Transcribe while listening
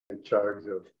in charge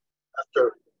of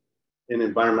Master in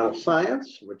Environmental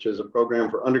Science, which is a program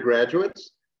for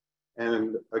undergraduates.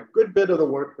 And a good bit of the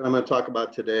work that I'm going to talk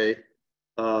about today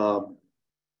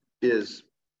is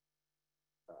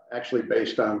actually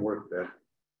based on work that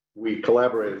we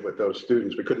collaborated with those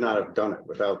students. We could not have done it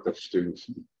without the students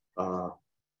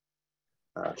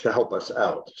to help us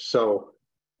out. So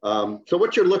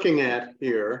what you're looking at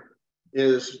here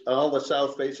is all the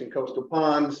south-facing coastal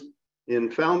ponds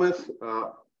in Falmouth.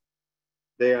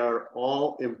 They are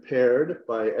all impaired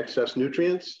by excess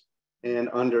nutrients and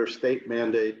under state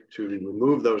mandate to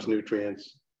remove those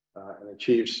nutrients and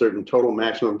achieve certain total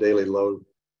maximum daily load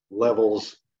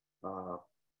levels.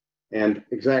 And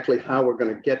exactly how we're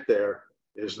going to get there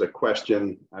is the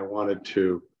question I wanted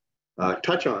to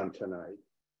touch on tonight.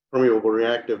 Permeable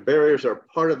reactive barriers are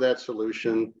part of that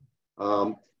solution.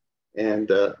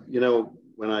 You know,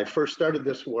 when I first started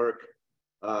this work,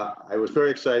 I was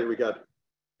very excited. We got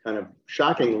kind of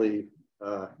shockingly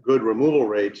good removal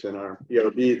rates in our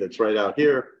PRB that's right out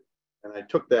here. And I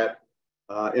took that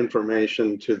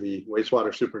information to the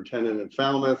wastewater superintendent in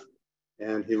Falmouth.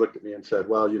 And he looked at me and said,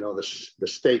 well, you know, the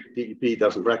state DEP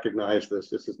doesn't recognize this.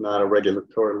 This is not a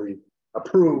regulatorily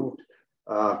approved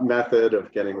method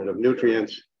of getting rid of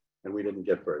nutrients. And we didn't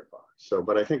get very far. So,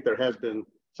 but I think there has been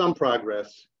some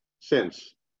progress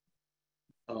since.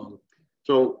 To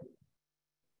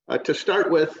start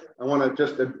with, I want to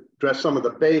just address some of the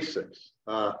basics.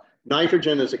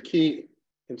 Nitrogen is a key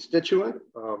constituent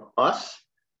of us.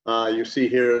 You see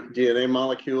here DNA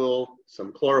molecule,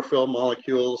 some chlorophyll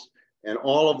molecules, and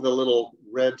all of the little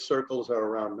red circles are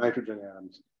around nitrogen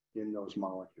atoms in those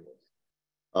molecules.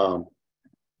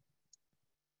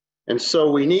 And so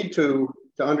we need to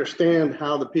understand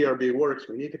how the PRB works,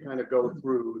 we need to kind of go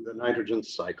through the nitrogen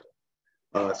cycle.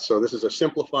 So this is a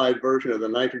simplified version of the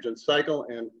nitrogen cycle.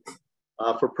 And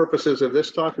for purposes of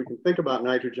this talk, we can think about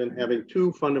nitrogen having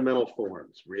two fundamental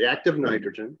forms: reactive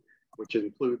nitrogen, which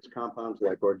includes compounds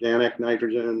like organic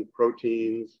nitrogen,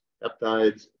 proteins,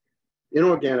 peptides;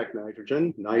 inorganic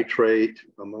nitrogen, nitrate,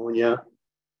 ammonia,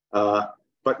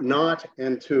 but not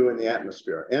N2 in the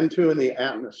atmosphere. N2 in the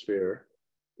atmosphere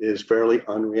is fairly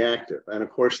unreactive. And of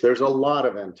course, there's a lot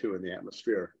of N2 in the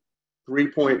atmosphere,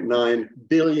 3.9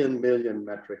 billion million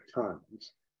metric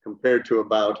tons, compared to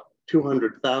about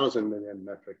 200,000 million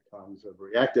metric tons of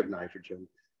reactive nitrogen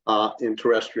in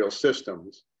terrestrial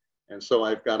systems. And so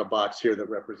I've got a box here that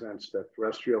represents the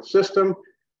terrestrial system.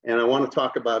 And I want to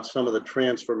talk about some of the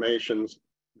transformations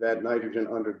that nitrogen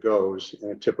undergoes in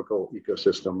a typical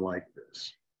ecosystem like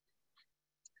this.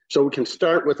 So we can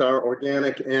start with our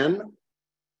organic N,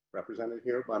 represented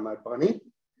here by my bunny.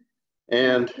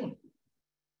 And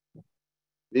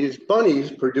these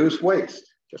bunnies produce waste,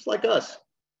 just like us.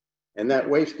 And that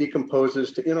waste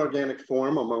decomposes to inorganic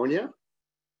form, ammonia.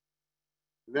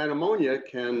 That ammonia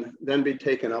can then be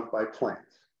taken up by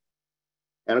plants.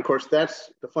 And of course,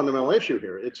 that's the fundamental issue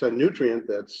here. It's a nutrient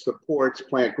that supports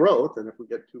plant growth. And if we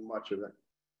get too much of it,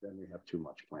 then we have too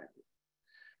much plant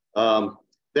growth.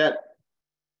 That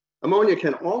ammonia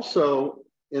can also,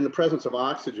 in the presence of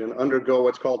oxygen, undergo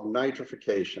what's called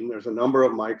nitrification. There's a number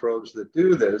of microbes that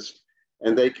do this,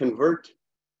 and they convert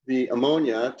the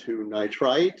ammonia to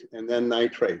nitrite and then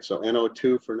nitrate. So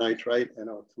NO2 for nitrite,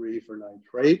 NO3 for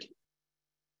nitrate.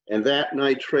 And that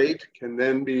nitrate can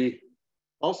then be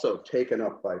also taken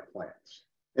up by plants.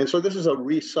 And so this is a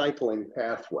recycling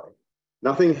pathway.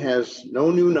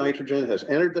 No new nitrogen has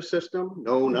entered the system,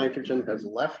 no nitrogen has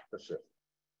left the system,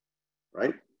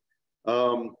 right?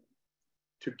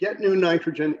 To get new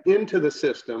nitrogen into the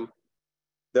system,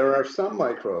 there are some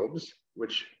microbes,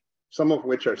 some of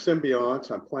which are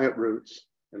symbionts on plant roots,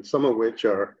 and some of which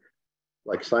are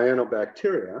like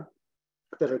cyanobacteria,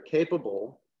 that are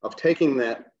capable of taking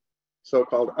that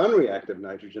so-called unreactive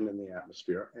nitrogen in the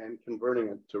atmosphere and converting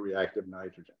it to reactive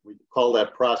nitrogen. We call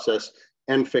that process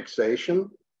N-fixation.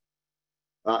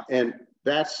 And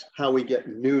that's how we get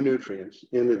new nutrients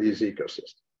into these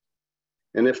ecosystems.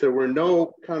 And if there were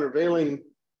no countervailing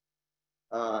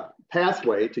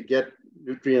pathway to get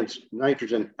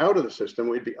nitrogen out of the system,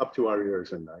 we'd be up to our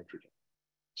ears in nitrogen.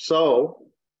 So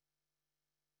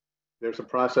there's a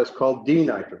process called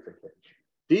denitrification.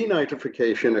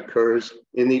 Denitrification occurs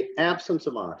in the absence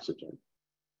of oxygen.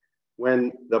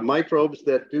 When the microbes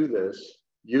that do this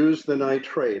use the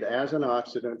nitrate as an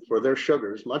oxidant for their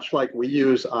sugars, much like we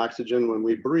use oxygen when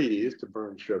we breathe to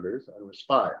burn sugars and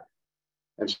respire.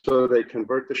 And so they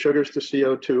convert the sugars to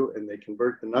CO2 and they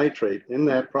convert the nitrate in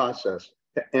that process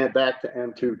back to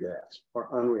N2 gas, or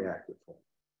unreactive form.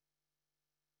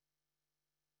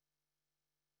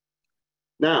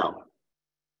 Now,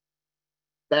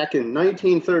 back in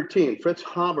 1913, Fritz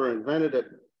Haber invented an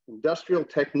industrial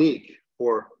technique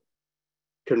for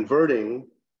converting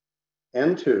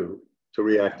N2 to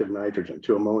reactive nitrogen,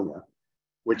 to ammonia,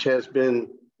 which has been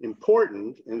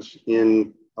important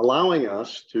in allowing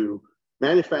us to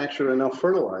manufacture enough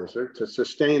fertilizer to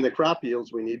sustain the crop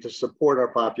yields we need to support our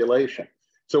population.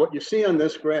 So what you see on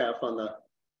this graph on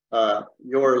the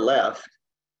your left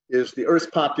is the Earth's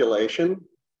population.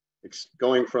 It's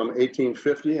going from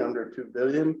 1850, under 2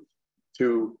 billion,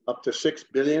 to up to 6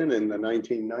 billion in the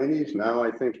 1990s. Now I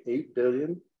think 8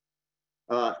 billion.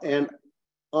 And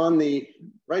on the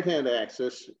right-hand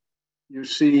axis, you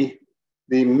see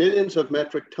the millions of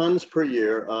metric tons per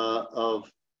year of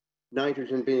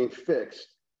nitrogen being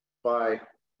fixed by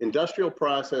industrial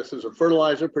processes of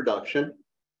fertilizer production,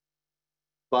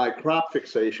 by crop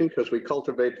fixation, because we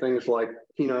cultivate things like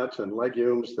peanuts and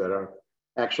legumes that are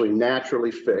actually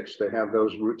naturally fixed. They have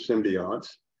those root symbionts,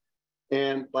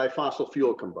 and by fossil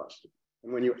fuel combustion.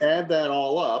 And when you add that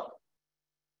all up,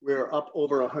 we're up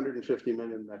over 150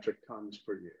 million metric tons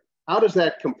per year. How does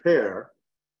that compare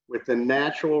with the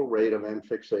natural rate of N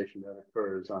fixation that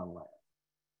occurs on land?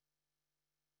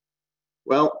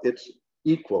 Well, it's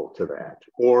equal to that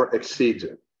or exceeds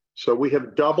it. So we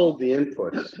have doubled the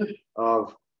inputs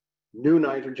of new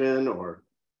nitrogen, or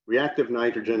reactive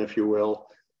nitrogen, if you will,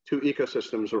 to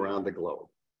ecosystems around the globe.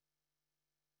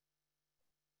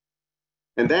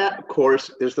 And that, of course,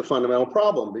 is the fundamental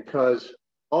problem, because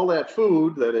all that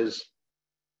food that is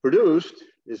produced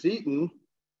is eaten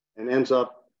and ends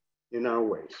up in our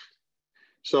waste.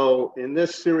 So in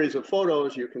this series of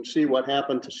photos, you can see what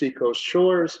happened to seacoast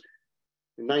shores.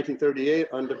 In 1938,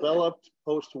 undeveloped,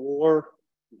 post-war,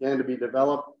 began to be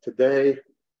developed. Today,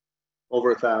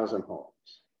 over 1,000 homes.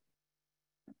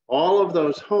 All of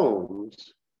those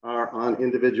homes are on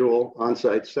individual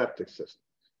on-site septic systems.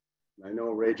 I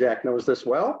know Ray Jack knows this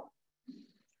well.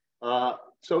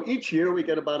 So each year we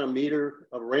get about 1 meter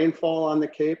of rainfall on the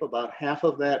Cape. About half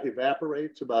of that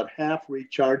evaporates, about half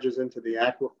recharges into the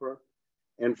aquifer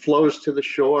and flows to the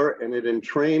shore, and it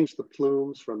entrains the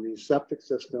plumes from these septic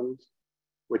systems,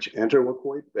 which enter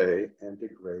Waquoit Bay and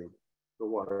degrade the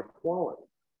water quality.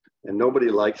 And nobody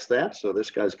likes that, so this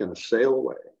guy's going to sail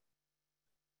away.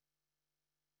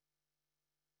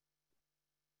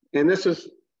 And this is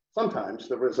sometimes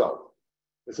the result.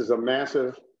 This is a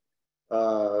massive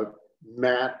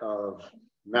mat of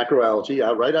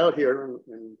macroalgae right out here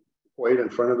in Waquoit, in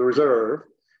front of the reserve,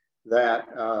 that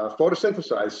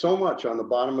photosynthesized so much on the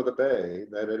bottom of the bay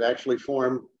that it actually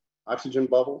formed oxygen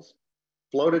bubbles,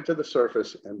 floated to the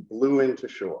surface, and blew into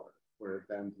shore, where it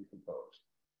then decomposed.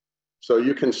 So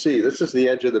you can see, this is the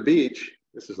edge of the beach.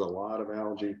 This is a lot of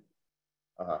algae.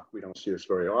 We don't see this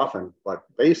very often, but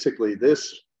basically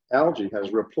this algae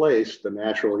has replaced the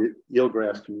natural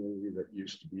eelgrass community that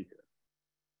used to be here.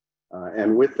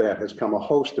 And with that has come a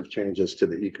host of changes to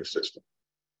the ecosystem.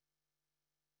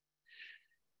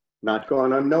 Not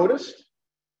gone unnoticed.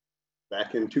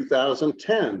 Back in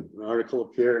 2010, an article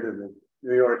appeared in the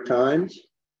New York Times.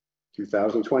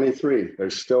 2023,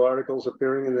 there's still articles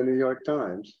appearing in the New York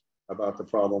Times about the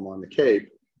problem on the Cape.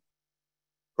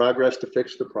 Progress to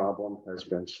fix the problem has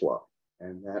been slow.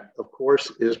 And that, of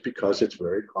course, is because it's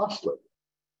very costly.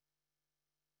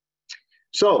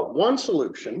 So one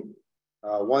solution,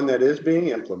 one that is being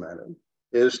implemented,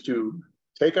 is to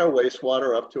take our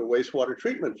wastewater up to a wastewater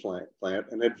treatment plant,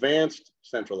 an advanced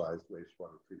centralized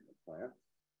wastewater treatment plant,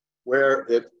 where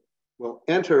it will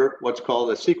enter what's called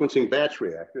a sequencing batch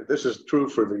reactor. This is true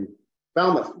for the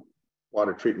Falmouth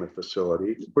water treatment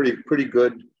facility. It's pretty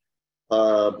good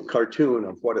cartoon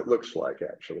of what it looks like,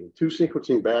 actually. 2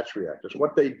 sequencing batch reactors.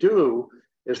 What they do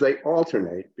is they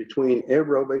alternate between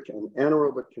aerobic and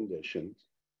anaerobic conditions,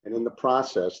 and in the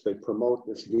process, they promote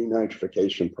this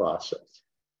denitrification process,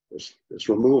 this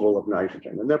removal of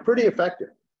nitrogen, and they're pretty effective.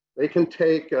 They can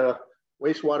take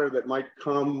wastewater that might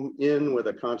come in with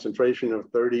a concentration of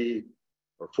 30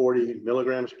 or 40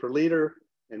 milligrams per liter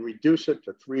and reduce it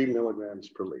to 3 milligrams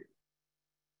per liter.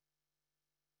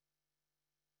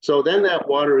 So then that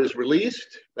water is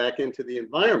released back into the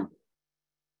environment.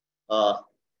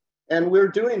 And we're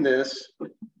doing this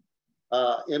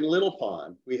in Little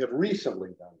Pond. We have recently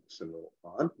done this in Little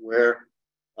Pond, where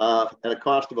at a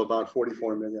cost of about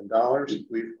 $44 million,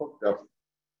 we've hooked up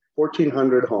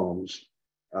 1,400 homes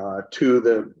to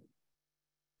the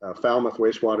Falmouth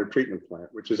wastewater treatment plant,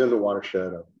 which is in the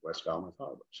watershed of West Falmouth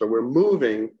Harbor. So we're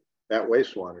moving that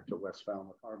wastewater to West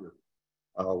Falmouth Harbor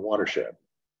watershed.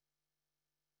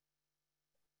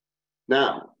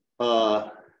 Now,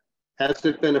 has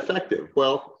it been effective?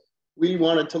 Well, we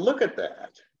wanted to look at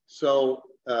that. So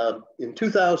in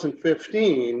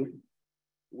 2015,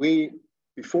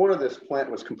 before this plant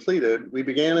was completed, we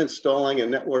began installing a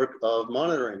network of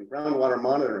groundwater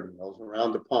monitoring wells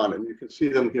around the pond. And you can see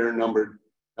them here numbered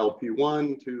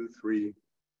LP1, 2, 3,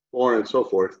 4, and so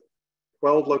forth.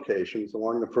 12 locations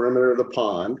along the perimeter of the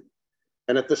pond.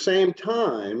 And at the same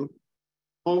time,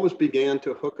 homes began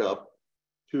to hook up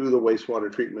to the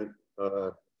wastewater treatment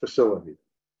facility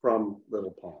from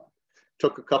Little Pond.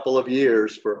 Took a couple of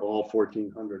years for all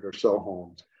 1,400 or so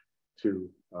homes to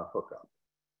hook up.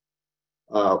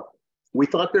 We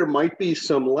thought there might be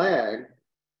some lag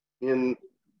in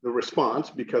the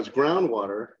response because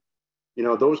groundwater,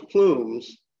 those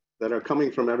plumes that are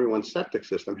coming from everyone's septic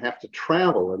system have to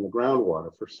travel in the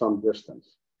groundwater for some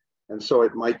distance. And so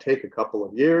it might take a couple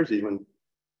of years, even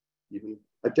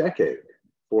a decade,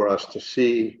 for us to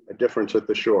see a difference at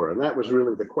the shore. And that was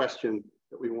really the question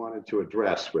that we wanted to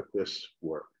address with this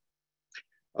work.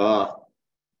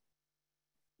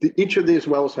 Each of these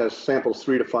wells has samples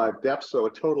 3 to 5 depths, so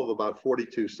a total of about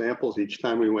 42 samples each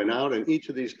time we went out, and each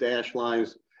of these dashed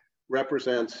lines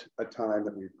represents a time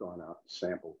that we've gone out and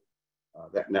sampled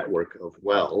that network of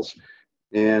wells.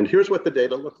 And here's what the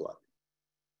data look like.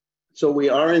 So we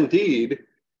are indeed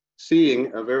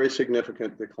seeing a very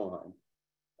significant decline.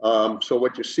 So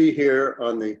what you see here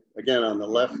on the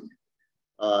left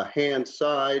hand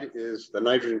side is the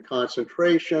nitrogen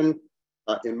concentration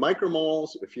in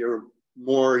micromoles. If you're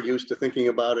more used to thinking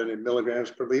about it in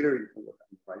milligrams per liter, you can look on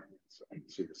the right hand side and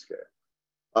see the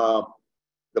scale.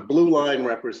 The blue line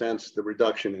represents the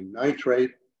reduction in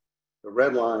nitrate. The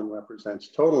red line represents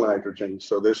total nitrogen.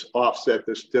 So this offset,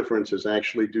 this difference is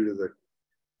actually due to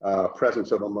the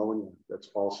presence of ammonia that's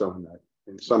also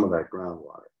in some of that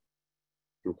groundwater.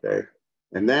 Okay,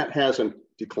 and that hasn't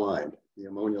declined. The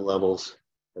ammonia levels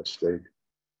have stayed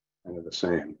kind of the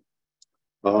same.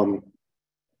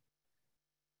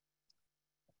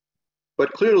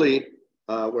 But clearly,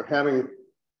 we're having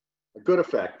a good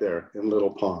effect there in Little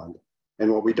Pond.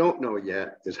 And what we don't know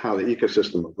yet is how the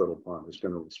ecosystem of Little Pond is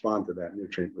going to respond to that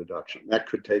nutrient reduction. That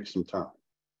could take some time.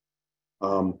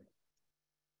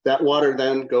 That water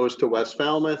then goes to West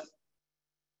Falmouth.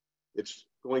 It's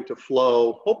going to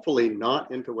flow, hopefully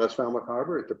not into West Falmouth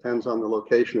Harbor. It depends on the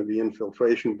location of the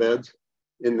infiltration beds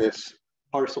in this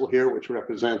parcel here, which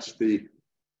represents the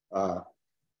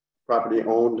property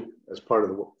owned as part of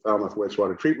the Falmouth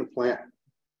Wastewater Treatment Plant.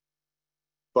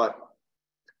 But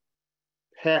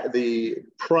the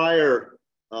prior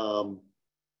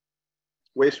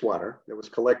wastewater that was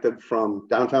collected from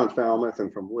downtown Falmouth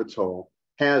and from Woods Hole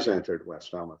has entered West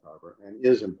Falmouth Harbor and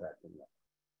is impacting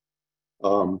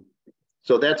that.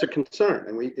 So that's a concern,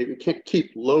 and we can't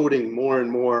keep loading more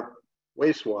and more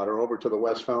wastewater over to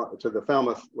the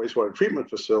Falmouth Wastewater Treatment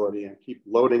Facility and keep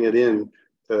loading it in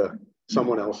to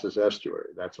someone else's estuary.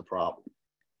 That's a problem.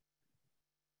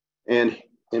 And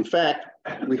in fact,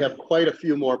 we have quite a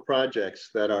few more projects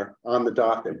that are on the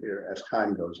docket here as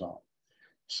time goes on.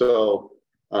 So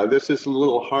this is a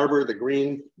little harbor, the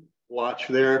green blotch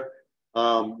there.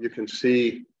 You can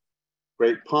see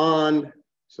Great Pond,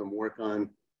 some work on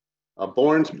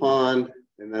Bourne's Pond,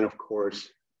 and then of course,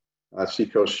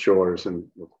 Seacoast Shores and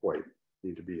Waquoit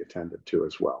need to be attended to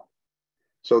as well.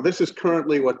 So this is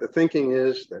currently what the thinking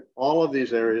is, that all of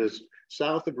these areas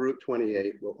south of Route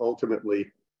 28 will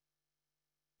ultimately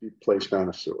be placed on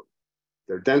a sewer.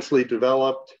 They're densely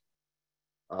developed.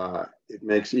 It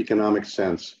makes economic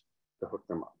sense to hook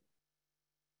them up.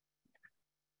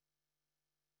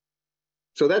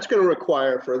 So that's going to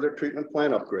require further treatment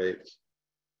plant upgrades.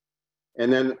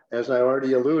 And then, as I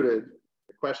already alluded,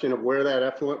 the question of where that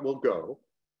effluent will go.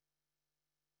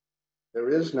 There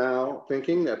is now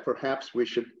thinking that perhaps we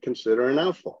should consider an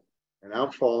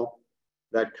outfall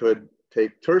that could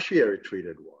take tertiary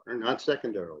treated water, not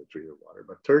secondarily treated water,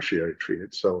 but tertiary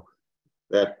treated. So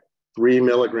that 3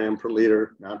 milligram per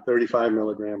liter, not 35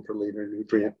 milligram per liter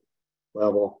nutrient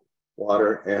level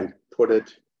water, and put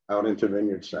it out into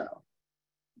Vineyard Sound.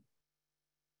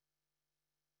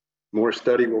 More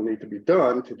study will need to be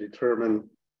done to determine,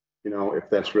 if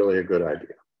that's really a good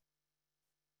idea.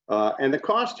 And the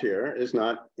cost here is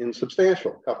not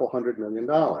insubstantial, a couple $100 million.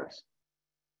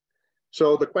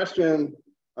 So the question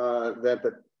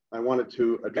that I wanted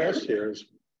to address here is,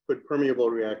 could permeable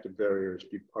reactive barriers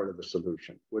be part of the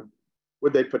solution?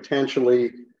 Would they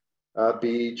potentially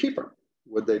be cheaper?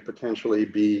 Would they potentially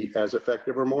be as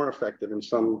effective or more effective in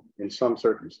some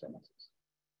circumstances?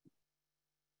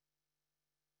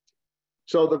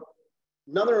 So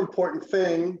another important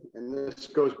thing, and this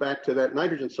goes back to that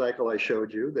nitrogen cycle I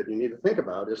showed you that you need to think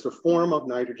about, is the form of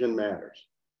nitrogen matters.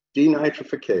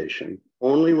 Denitrification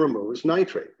only removes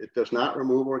nitrate. It does not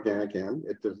remove organic N.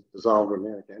 It does dissolve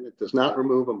organic N. It does not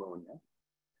remove ammonia.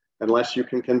 unless you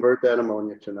can convert that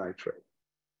ammonia to nitrate.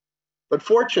 But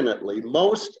fortunately,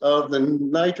 most of the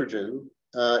nitrogen,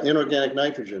 inorganic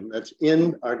nitrogen that's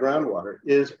in our groundwater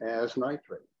is as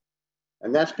nitrate.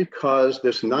 And that's because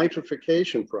this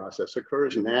nitrification process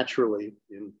occurs naturally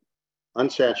in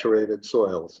unsaturated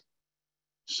soils.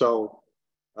 So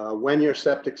when your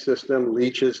septic system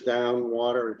leaches down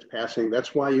water, it's passing,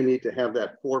 that's why you need to have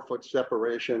that 4-foot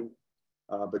separation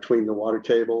between the water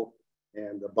table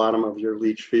and the bottom of your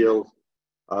leach field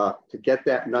to get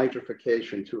that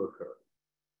nitrification to occur.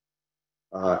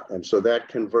 And so that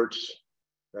converts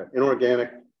that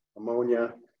inorganic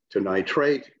ammonia to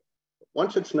nitrate.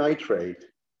 Once it's nitrate,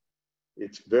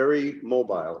 it's very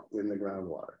mobile in the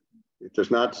groundwater. It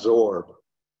does not absorb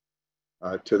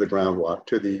to the groundwater,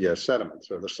 to the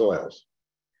sediments or the soils.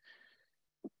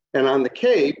 And on the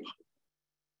Cape,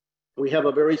 we have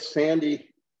a very sandy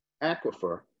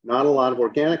aquifer, not a lot of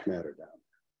organic matter down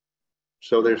there.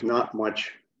 So there's not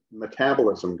much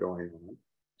metabolism going on.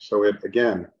 So it,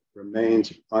 again,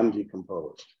 remains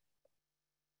undecomposed.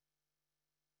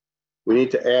 We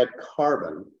need to add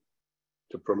carbon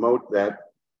to promote that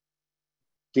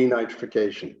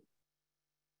denitrification.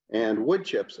 And wood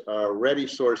chips are a ready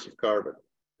source of carbon.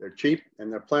 They're cheap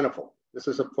and they're plentiful. This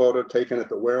is a photo taken at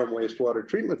the Wareham Wastewater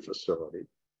Treatment Facility,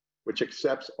 which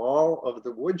accepts all of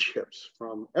the wood chips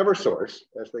from Eversource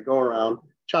as they go around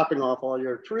chopping off all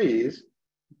your trees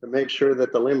to make sure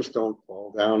that the limbs don't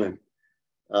fall down and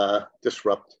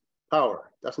disrupt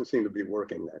power. Doesn't seem to be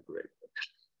working that great.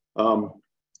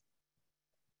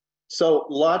 So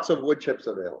lots of wood chips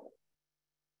available.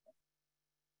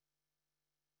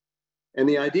 And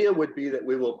the idea would be that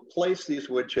we will place these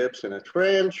wood chips in a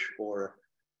trench or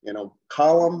in a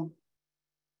column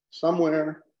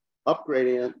somewhere up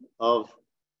gradient of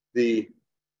the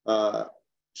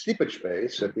seepage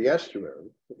space at the estuary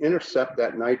to intercept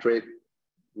that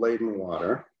nitrate-laden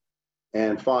water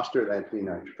and foster that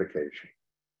denitrification.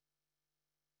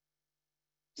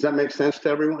 Does that make sense to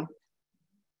everyone?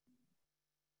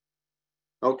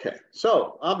 Okay,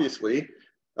 so obviously,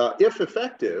 if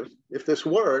effective, if this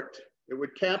worked, it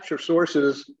would capture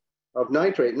sources of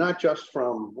nitrate, not just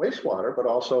from wastewater, but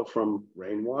also from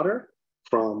rainwater,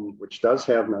 which does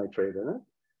have nitrate in it,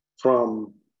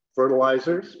 from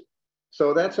fertilizers.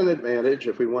 So that's an advantage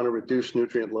if we want to reduce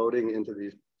nutrient loading into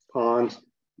these ponds.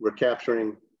 We're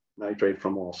capturing nitrate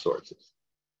from all sources.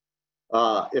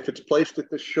 If it's placed at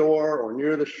the shore or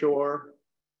near the shore,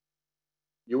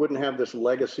 you wouldn't have this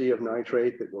legacy of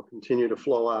nitrate that will continue to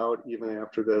flow out even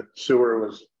after the sewer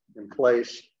was in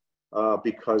place,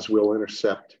 because we'll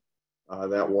intercept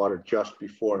that water just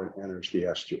before it enters the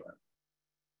estuary.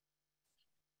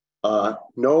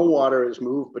 No water is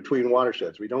moved between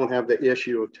watersheds. We don't have the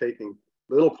issue of taking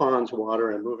Little Pond's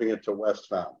water and moving it to West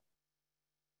Fountain.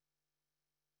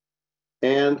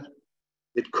 And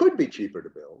it could be cheaper to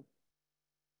build.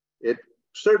 It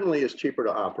certainly is cheaper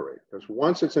to operate because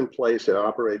once it's in place, it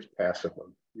operates passively.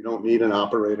 You don't need an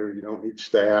operator, you don't need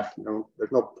staff,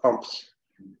 there's no pumps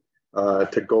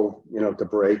to go, to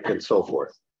break and so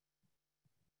forth.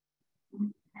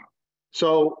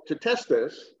 So to test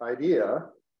this idea,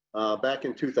 back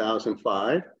in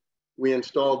 2005, we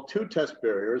installed 2 test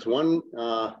barriers, one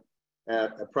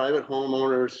at a private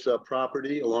homeowner's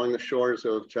property along the shores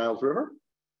of Childs River.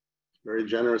 Very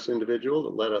generous individual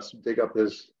that let us dig up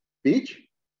his beach,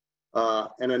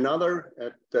 and another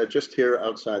at just here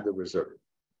outside the reserve.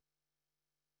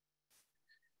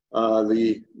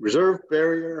 The reserve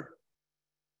barrier,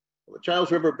 the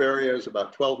Childs River barrier is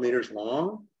about 12 meters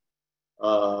long,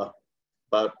 about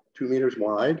 2 meters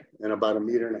wide, and about 1.5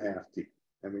 meters deep.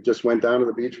 And we just went down to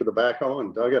the beach with a backhoe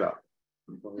and dug it up.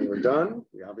 When we were done,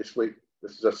 this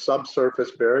is a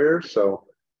subsurface barrier, so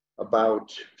we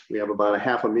have about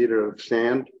 1/2 meter of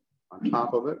sand on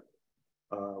top of it.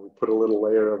 We put a little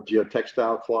layer of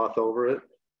geotextile cloth over it.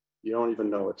 You don't even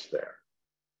know it's there.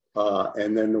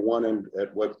 And then the one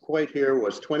at Waquoit here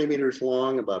was 20 meters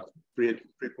long, about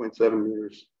 3.7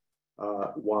 meters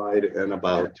wide, and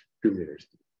about 2 meters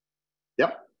deep.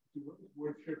 Yep.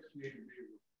 Wood chips need to be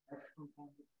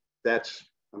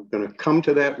I'm going to come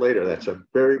to that later. That's a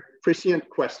very prescient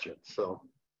question. So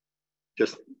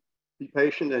just be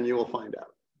patient and you will find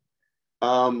out.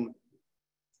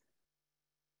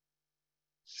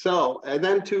 And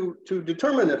then to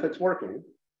determine if it's working,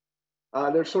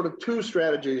 there's sort of 2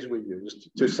 strategies we used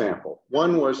to sample.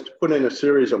 One was to put in a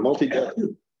series of multi-depth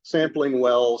sampling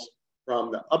wells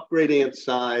from the up gradient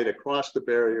side across the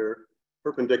barrier,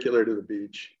 perpendicular to the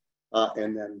beach,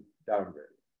 and then down gradient.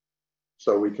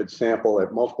 So we could sample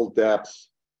at multiple depths,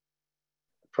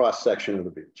 cross section of the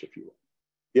beach, if you will.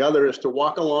 The other is to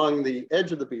walk along the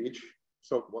edge of the beach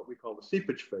so what we call the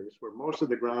seepage phase, where most of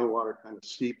the groundwater kind of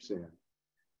seeps in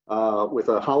with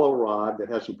a hollow rod that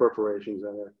has some perforations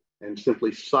in it and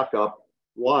simply suck up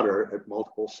water at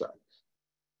multiple sites.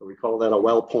 So we call that a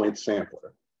well point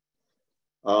sampler.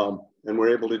 And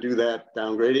we're able to do that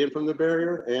down gradient from the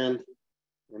barrier and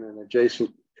in an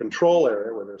adjacent control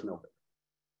area where there's no barrier.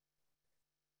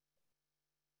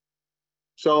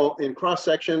 So in cross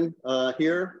section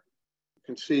here, you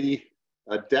can see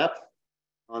a depth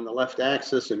on the left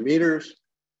axis in meters.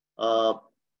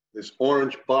 This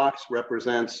orange box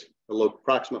represents the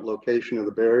approximate location of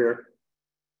the barrier.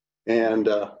 And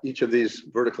each of these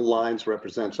vertical lines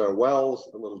represents our wells.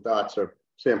 The little dots are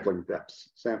sampling depths,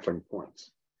 sampling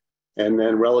points. And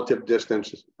then relative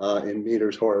distance in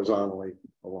meters horizontally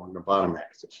along the bottom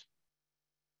axis.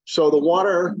 So the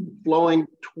water flowing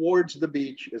towards the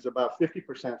beach is about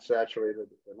 50% saturated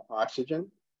in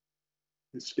oxygen.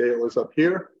 The scale is up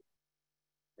here.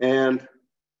 And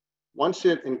once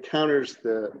it encounters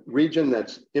the region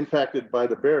that's impacted by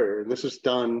the barrier, and this is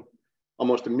done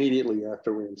almost immediately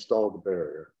after we install the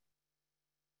barrier,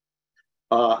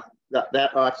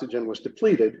 that oxygen was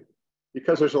depleted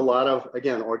because there's a lot of,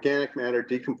 again, organic matter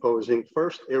decomposing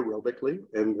first aerobically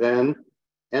and then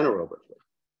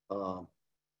anaerobically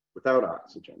without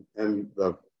oxygen. And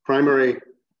the primary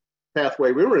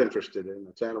pathway we were interested in,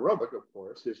 that's anaerobic, of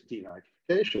course, is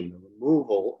denitrification, the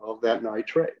removal of that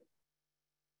nitrate.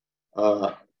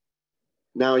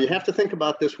 Now you have to think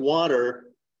about this water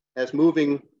as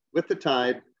moving with the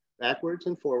tide backwards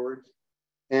and forwards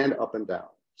and up and down.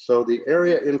 So the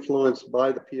area influenced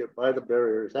by the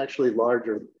barrier is actually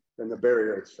larger than the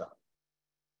barrier itself,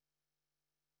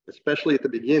 especially at the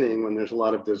beginning when there's a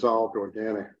lot of dissolved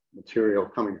organic material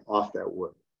coming off that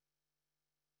wood.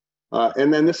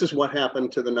 And then this is what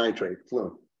happened to the nitrate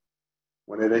flume.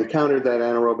 When it encountered that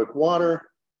anaerobic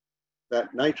water,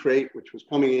 that nitrate, which was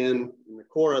coming in the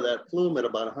core of that flume at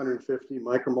about 150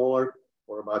 micromolar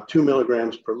or about 2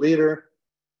 milligrams per liter,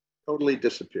 totally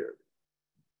disappeared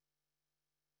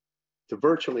to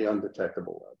virtually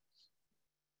undetectable levels.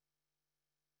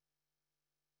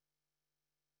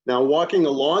 Now, walking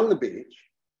along the beach,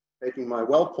 taking my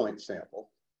well point sample,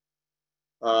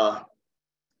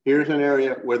 here's an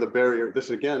area where the barrier, this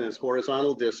again is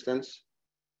horizontal distance,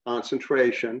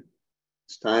 concentration,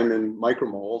 it's time in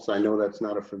micromoles. I know that's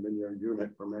not a familiar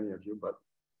unit for many of you, but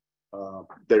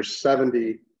there's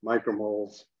 70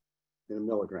 micromoles in a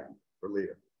milligram per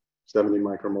liter, 70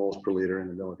 micromoles per liter in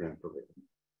a milligram per liter.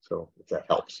 So if that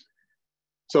helps.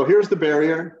 So here's the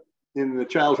barrier. In the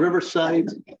Charles River site,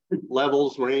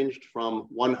 levels ranged from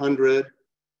 100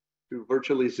 to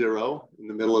virtually 0 in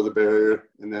the middle of the barrier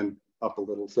and then up a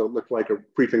little. So it looked like a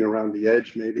creeping around the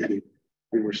edge. Maybe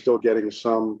we were still getting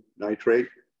some nitrate,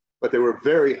 but they were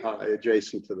very high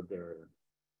adjacent to the barrier,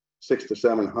 600 to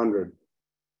 700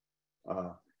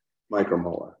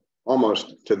 micromolar,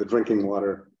 almost to the drinking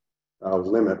water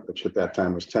limit, which at that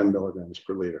time was 10 milligrams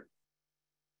per liter.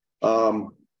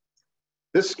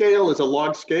 This scale is a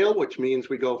log scale, which means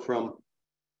we go from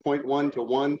 0.1 to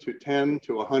 1 to 10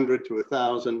 to 100 to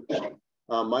 1,000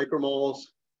 micromoles.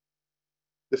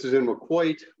 This is in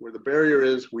Waquoit, where the barrier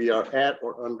is. We are at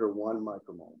or under 1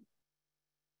 micromole,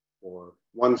 or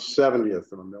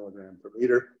 1/70th of a milligram per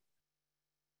liter.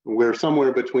 We're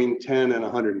somewhere between 10 and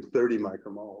 130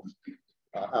 micromoles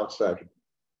outside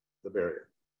the barrier.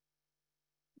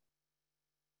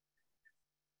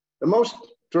 The most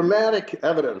dramatic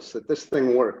evidence that this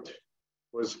thing worked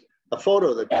was a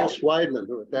photo that Chris Weidman,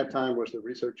 who at that time was the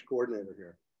research coordinator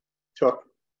here, took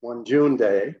one June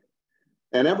day.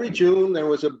 And every June there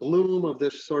was a bloom of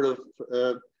this sort of,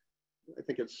 I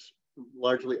think it's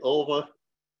largely ulva,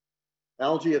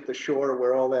 algae at the shore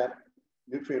where all that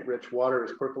nutrient-rich water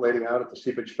is percolating out at the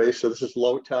seepage face. So this is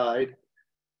low tide.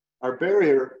 Our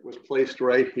barrier was placed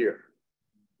right here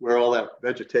where all that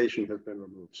vegetation has been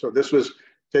removed. So this was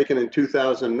taken in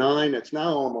 2009. It's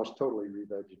now almost totally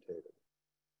revegetated.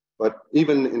 But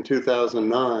even in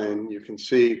 2009, you can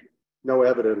see no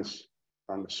evidence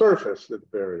on the surface that the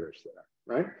barrier is there,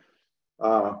 right?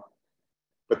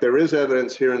 But there is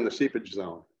evidence here in the seepage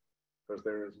zone because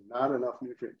there is not enough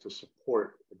nutrient to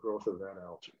support the growth of that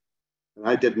algae. And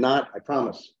I did not, I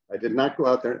promise, I did not go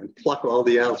out there and pluck all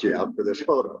the algae out for this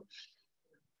photo.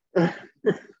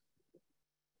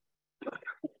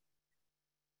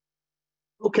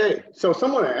 Okay, so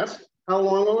someone asked, how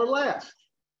long will it last?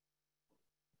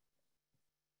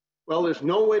 Well, there's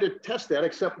no way to test that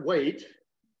except wait.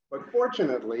 But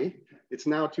fortunately, it's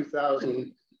now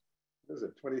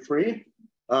 2023.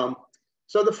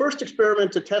 So the first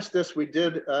experiment to test this, we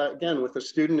did, again, with a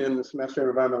student in the semester of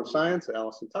environmental science,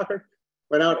 Allison Tucker.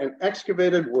 went out and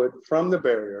excavated wood from the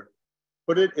barrier,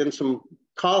 put it in some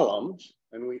columns,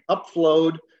 and we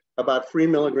upflowed about 3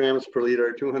 milligrams per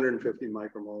liter, 250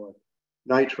 micromolar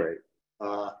nitrate.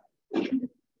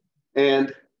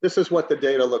 And this is what the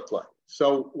data looked like.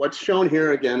 So what's shown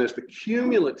here again is the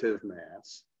cumulative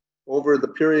mass over the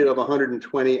period of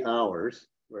 120 hours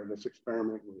where this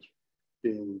experiment was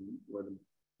where the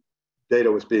data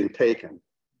was being taken,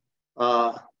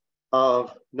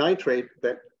 of nitrate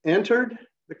that entered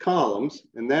the columns,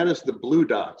 and that is the blue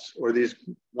dots, or these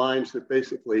lines that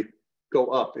basically go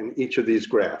up in each of these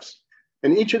graphs.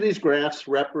 And each of these graphs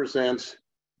represents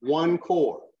one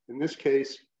core. In this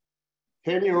case,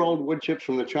 10-year-old wood chips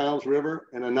from the Childs River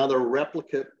and another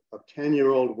replicate of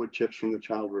 10-year-old wood chips from the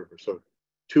Childs River. So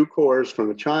 2 cores from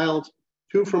the Childs,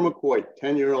 2 from Waquoit,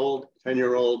 10-year-old,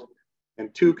 10-year-old,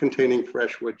 and 2 containing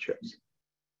fresh wood chips,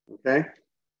 okay?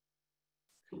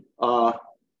 What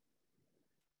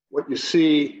you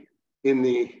see in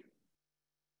the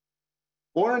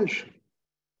orange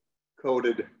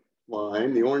coded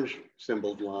line, the orange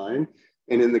symboled line,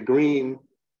 and in the green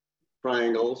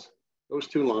triangles, those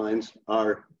 2 lines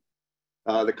are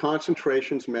the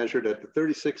concentrations measured at the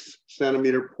 36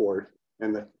 centimeter port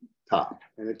and the top.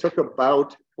 And it took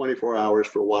about 24 hours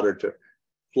for water to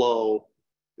flow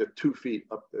the 2 feet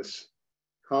up this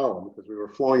column, because we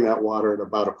were flowing that water at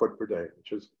about a foot per day,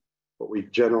 which is what we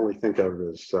generally think of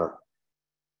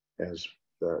as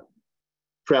the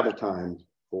travel time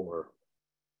for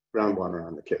groundwater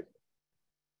on the Cape.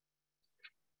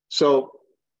 So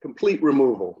complete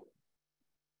removal.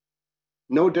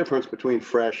 No difference between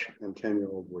fresh and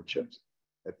 10-year-old wood chips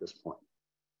at this point.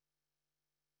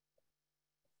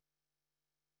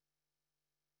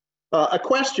 A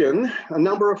question a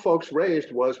number of folks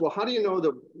raised was, well, how do you know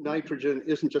the nitrogen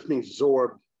isn't just being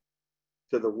absorbed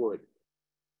to the wood?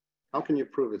 How can you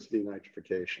prove it's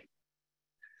denitrification?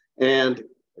 And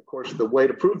of course, the way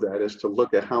to prove that is to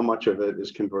look at how much of it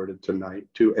is converted to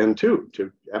N2,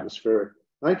 to atmospheric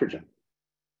nitrogen.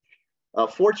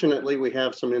 Fortunately, we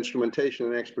have some instrumentation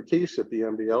and expertise at the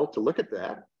MBL to look at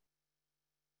that.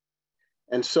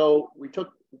 And so we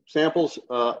took samples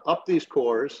up these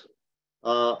cores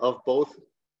of both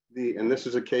and this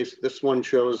is a case, this one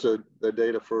shows the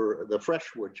data for the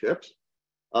fresh wood chips,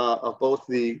 of both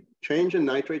the change in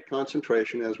nitrate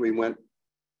concentration as we went,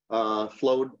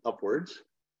 flowed upwards,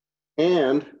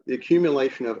 and the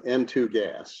accumulation of N2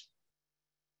 gas.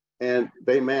 And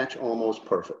they match almost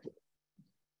perfectly.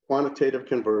 Quantitative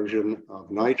conversion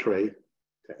of nitrate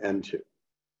to N2.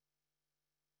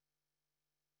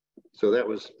 So that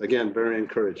was, again, very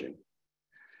encouraging.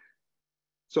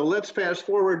 So let's fast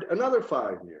forward another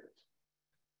 5 years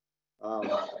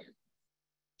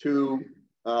to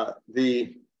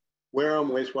the Wareham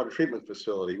Wastewater Treatment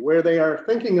Facility, where they are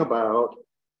thinking about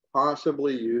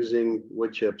possibly using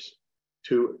wood chips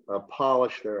to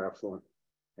polish their effluent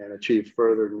and achieve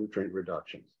further nutrient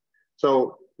reductions.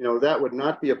 So, you know, that would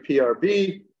not be a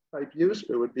PRB type use,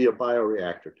 it would be a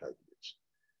bioreactor type use.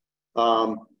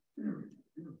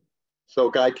 So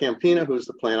Guy Campina, who's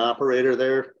the plant operator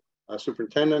there,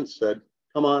 superintendent, said,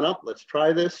 come on up, let's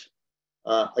try this.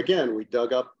 Again, we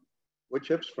dug up wood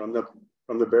chips from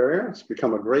the barrier. It's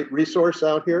become a great resource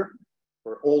out here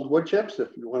for old wood chips, if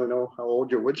you want to know how old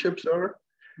your wood chips are.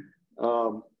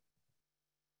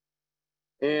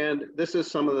 And this is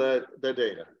some of the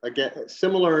data. Again,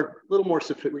 similar,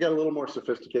 we got a little more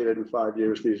sophisticated in 5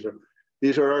 years.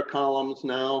 These are our columns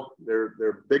now.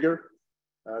 They're bigger.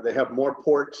 They have more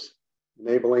ports,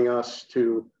 enabling us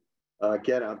to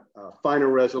get a finer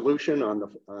resolution on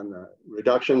the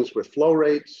reductions with flow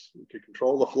rates. We can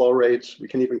control the flow rates. We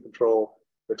can even control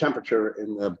the temperature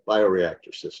in the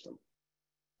bioreactor system.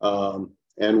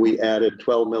 And we added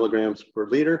 12 milligrams per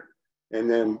liter. And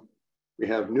then we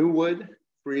have new wood,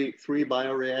 three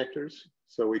bioreactors,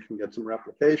 so we can get some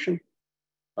replication,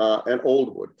 and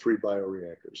old wood, 3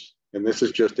 bioreactors. And this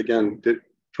is just, again,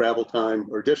 travel time,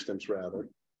 or distance rather,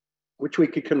 which we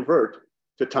could convert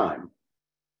to time.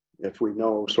 If we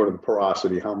know sort of the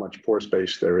porosity, how much pore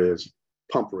space there is,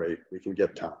 pump rate, we can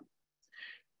get time.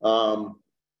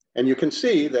 And you can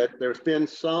see that there's been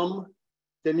some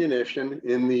diminution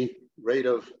in the rate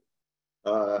of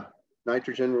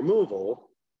nitrogen removal.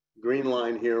 Green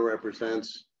line here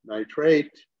represents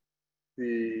nitrate.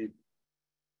 The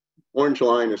orange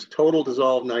line is total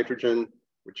dissolved nitrogen,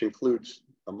 which includes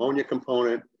ammonia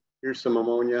component. Here's some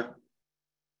ammonia.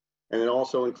 And it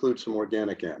also includes some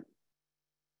organic N.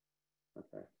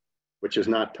 Okay, which is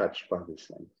not touched by these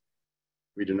things.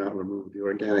 We do not remove the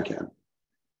organic N.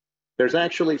 There's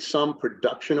actually some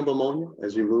production of ammonia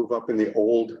as you move up in the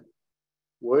old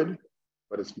wood,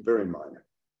 but it's very minor.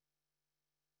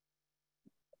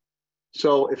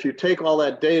 So if you take all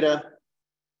that data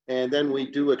and then we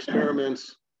do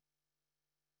experiments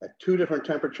at 2 different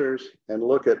temperatures and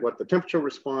look at what the temperature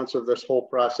response of this whole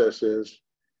process is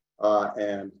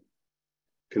and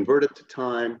convert it to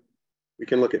time, we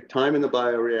can look at time in the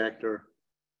bioreactor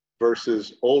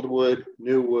versus old wood,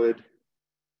 new wood,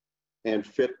 and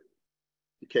fit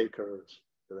decay curves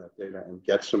to that data and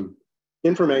get some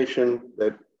information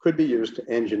that could be used to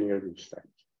engineer these things.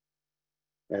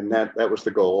 And that was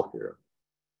the goal here.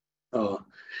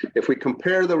 If we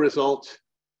compare the results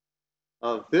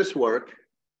of this work,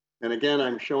 and again,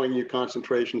 I'm showing you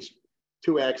concentrations,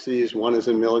 2 axes, one is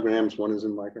in milligrams, one is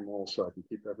in micromoles, so I can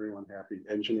keep everyone happy,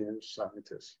 engineers,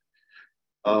 scientists.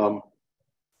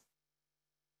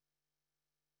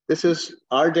 This is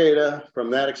our data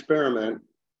from that experiment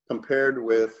compared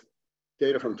with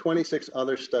data from 26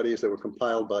 other studies that were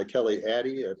compiled by Kelly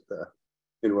Addy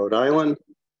in Rhode Island.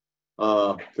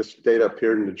 This data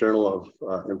appeared in the Journal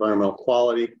of Environmental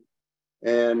Quality.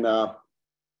 And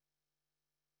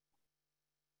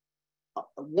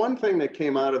one thing that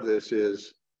came out of this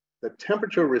is the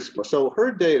temperature response. So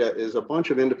her data is a bunch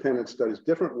of independent studies,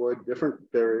 different wood,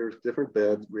 different barriers, different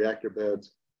beds, reactor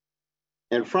beds.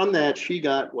 And from that, she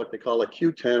got what they call a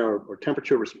Q10 or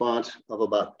temperature response of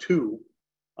about 2.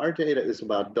 Our data is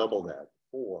about double that,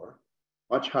 4,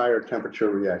 much higher temperature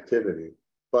reactivity.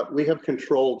 But we have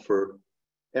controlled for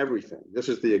everything. This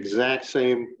is the exact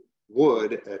same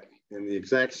wood in the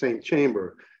exact same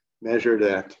chamber measured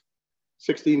at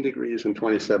 16 degrees and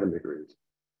 27 degrees.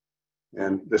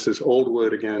 And this is old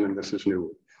wood again, and this is new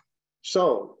wood.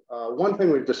 So one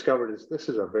thing we've discovered is this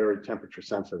is a very temperature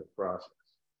sensitive process.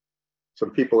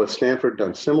 Some people at Stanford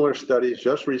done similar studies,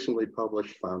 just recently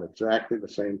published, found exactly the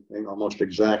same thing, almost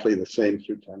exactly the same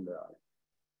Q10 value.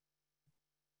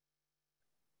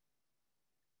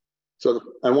 So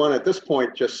I want at this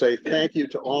point just say thank you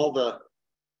to all the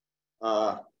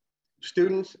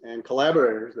students and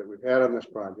collaborators that we've had on this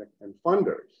project and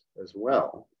funders as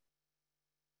well.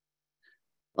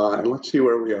 And let's see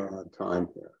where we are on time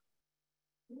here.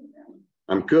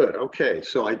 I'm good. Okay,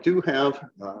 so I do have,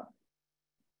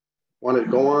 want to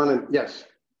go on and yes.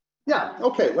 Yeah,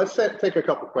 okay, let's take a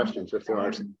couple questions if there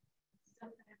are some.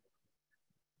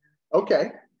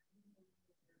 Okay.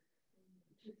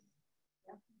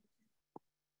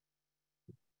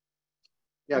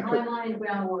 Yeah,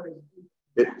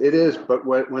 it is, but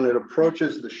when it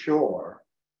approaches the shore,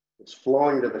 it's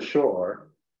flowing to the shore,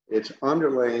 it's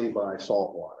underlain by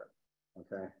salt water,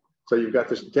 okay? So you've got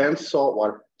this dense salt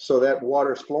water, so that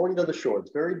water is flowing to the shore.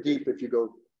 It's very deep if you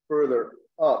go further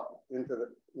up into the,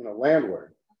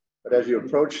 landward. But as you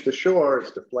approach the shore,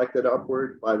 it's deflected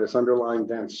upward by this underlying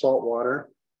dense salt water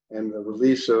and the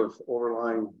release of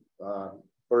overlying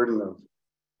burden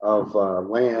of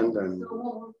land and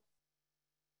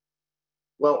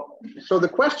well, so the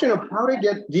question of how to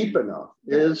get deep enough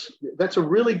that's a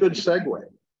really good segue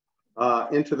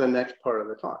into the next part of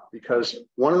the talk, because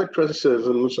one of the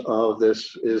criticisms of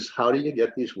this is how do you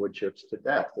get these wood chips to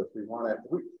depth? If we want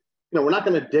to, we're not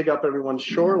going to dig up everyone's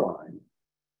shoreline.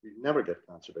 We never get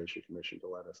the Conservation Commission to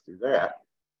let us do that.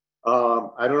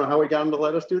 I don't know how we got them to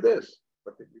let us do this,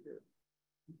 but we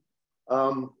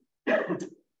did.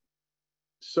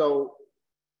 So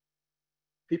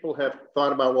people have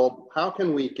thought about, well, how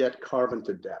can we get carbon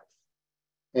to depth?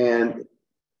 And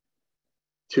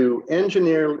to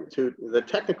engineer to the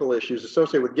technical issues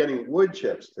associated with getting wood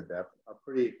chips to depth are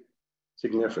pretty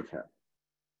significant.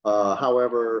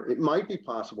 However, it might be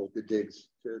possible to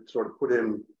sort of put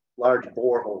in large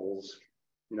boreholes,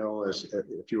 as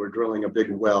if you were drilling a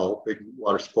big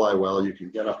water supply well, you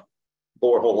can get a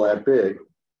borehole that big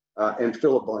and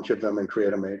fill a bunch of them and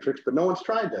create a matrix, but no one's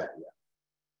tried that yet.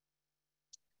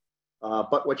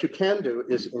 But what you can do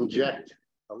is inject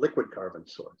a liquid carbon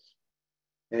source.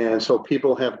 And so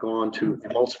people have gone to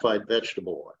emulsified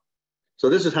vegetable oil. So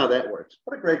this is how that works.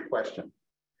 What a great question.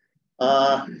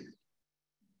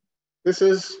 This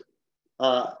is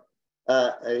a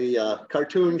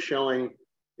cartoon showing,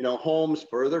 homes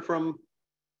further from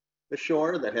the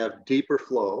shore that have deeper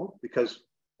flow, because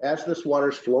as this water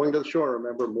is flowing to the shore,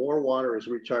 remember, more water is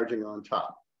recharging on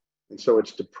top. And so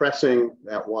it's depressing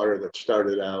that water that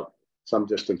started out some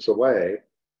distance away,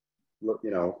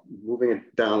 moving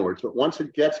it downwards. But once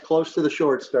it gets close to the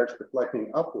shore, it starts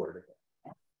deflecting upward again.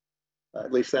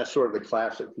 At least that's sort of the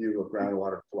classic view of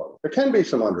groundwater flow. There can be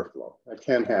some underflow. That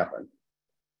can happen.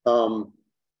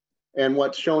 And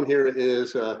what's shown here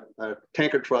is a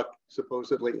tanker truck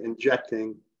supposedly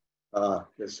injecting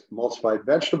this emulsified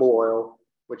vegetable oil,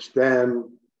 which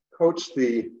then coats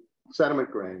the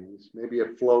sediment grains. Maybe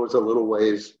it flows a little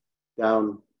ways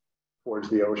down towards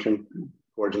the ocean,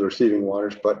 towards the receiving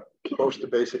waters, but supposed to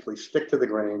basically stick to the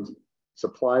grains,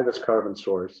 supply this carbon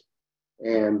source,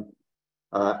 and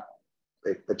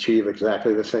they achieve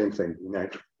exactly the same thing,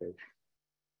 denitrification.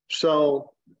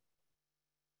 So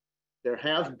there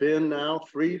have been now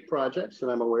 3 projects that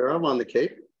I'm aware of on the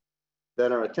Cape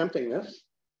that are attempting this.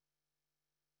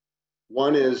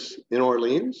 One is in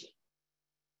Orleans,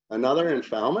 another in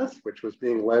Falmouth, which was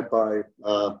being led by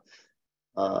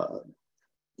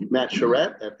Matt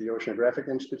Charette at the Oceanographic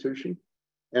Institution,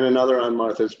 and another on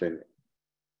Martha's Vineyard.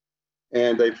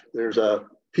 And there's a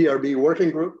PRB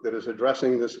working group that is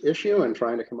addressing this issue and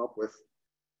trying to come up with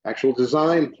actual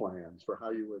design plans for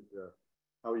how you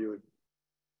would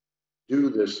do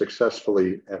this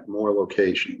successfully at more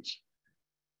locations.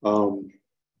 So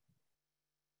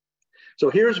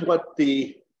here's what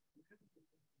the,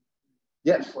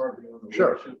 yes,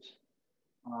 sure.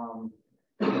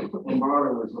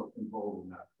 Water was involved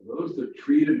in that. Are those the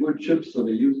treated wood chips that are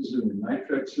used in the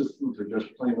nitrate systems, or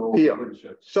just plain old wood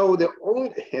chips? So the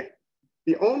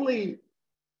only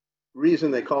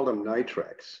reason they called them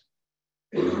nitrates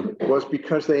was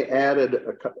because they added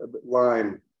a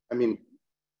lime. I mean,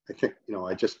 I think,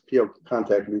 Pio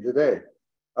contacted me today.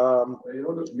 You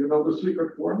know the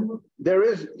secret formula? There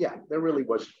is, yeah, there really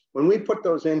was. When we put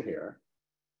those in here,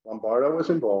 Lombardo was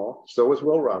involved, so was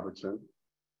Will Robertson.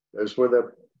 Those were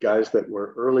the guys that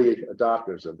were early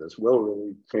adopters of this. Will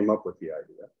really came up with the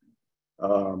idea.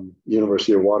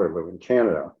 University of Waterloo in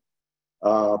Canada.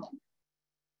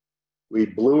 We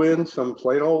blew in some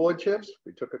plain old wood chips.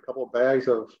 We took a couple of bags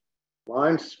of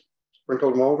lime,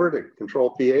 sprinkled them over to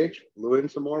control pH, blew in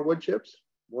some more wood chips,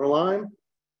 more lime.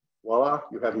 Voila,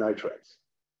 you have nitrates.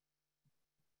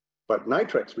 But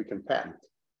nitrates we can patent.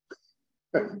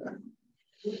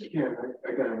 Yeah,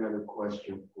 I got another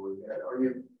question for you. Are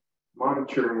you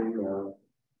monitoring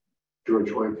George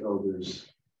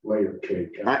Hoyfelder's layer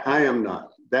cake? I am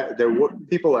not. There were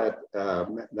people at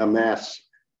the Mass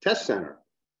Test Center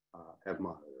have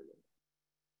monitored it.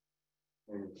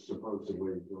 And it's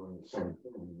supposedly doing the same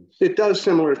thing. It does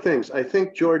similar things. I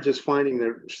think George is finding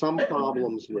there's some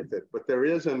problems with it, but there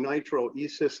is a nitro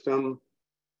system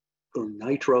or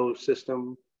nitro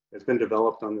system that's been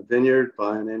developed on the vineyard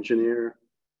by an engineer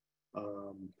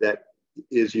that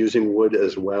is using wood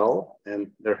as well,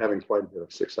 and they're having quite a bit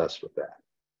of success with that.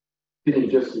 Can you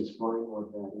just explain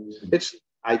what that is?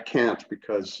 I can't,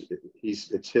 because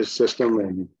it's his system,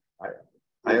 and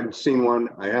I haven't seen one.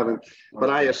 I haven't,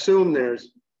 but I assume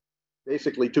there's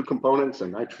basically 2 components: a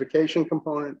nitrification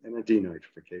component and a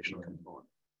denitrification component.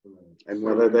 And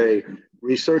whether they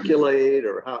recirculate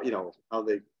or how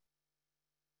they.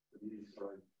 He's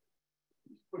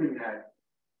putting that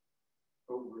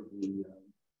over the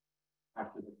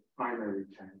after the primary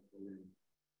tank. And then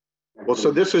Well, so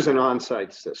this is an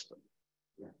on-site system,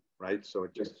 yeah, right? So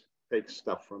it just takes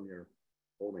stuff from your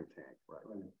holding tank, right?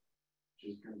 Which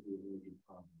is going to be a major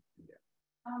problem. Yeah.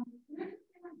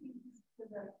 So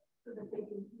that they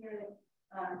can hear it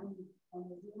on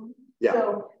the Zoom. Yeah.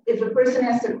 So if a person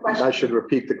asks a question, I should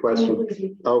repeat the question.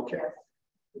 Okay.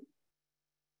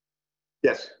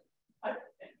 Yes.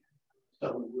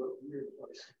 So we were a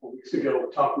couple weeks ago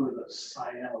talking with a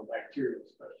cyanobacterial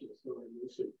specialist over in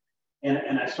Lucy,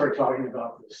 and I started talking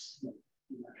about this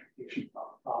nitrification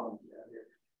problem we have here.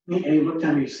 And he looked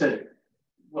at me and said,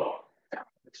 "Well,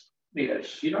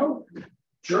 because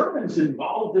Germans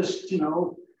involved this,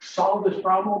 solved this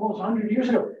problem almost 100 years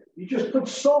ago. You just put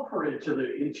sulfur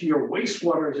into your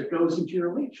wastewater as it goes into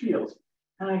your leach fields."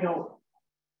 And I go,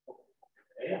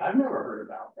 "Okay, I've never heard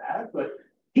about that," but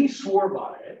he swore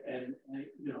by it, and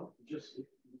just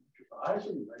eyes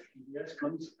and GDS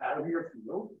comes out of your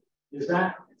field. Is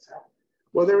that?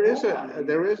 Well, there is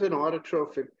an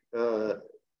autotrophic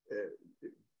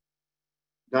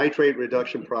nitrate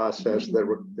reduction process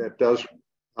that does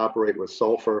operate with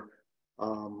sulfur.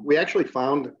 We actually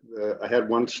found, I had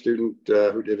one student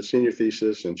who did a senior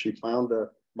thesis, and she found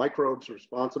the microbes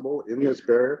responsible in this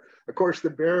barrier. Of course, the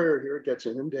barrier here gets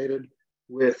inundated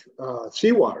with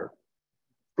seawater,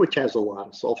 which has a lot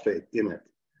of sulfate in it.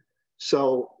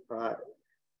 So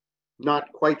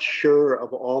not quite sure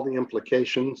of all the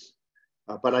implications,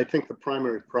 but I think the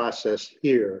primary process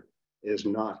here is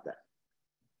not that.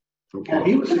 Okay. Well,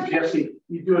 he was suggesting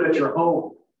you do it at your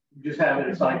home. You just have it,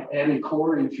 it's like adding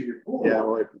chlorine to your pool. Yeah,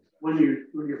 well, when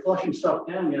you're flushing stuff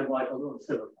down, you have like a little,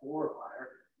 instead of chlorifier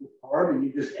with carbon,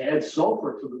 you just add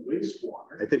sulfur to the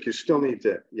wastewater. I think you still need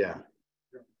to, yeah.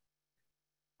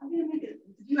 I'm going to make it,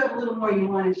 you have a little more you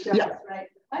want to show us, right?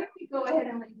 Why don't we go ahead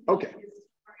and make this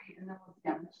story, and then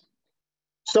we'll finish.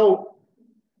 So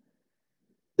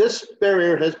this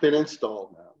barrier has been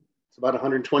installed now. It's about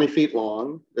 120 feet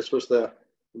long. This was the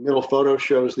The middle photo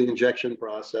shows the injection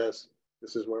process.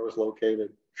 This is where it was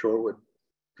located, Shorewood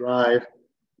Drive.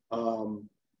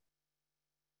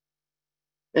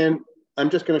 And I'm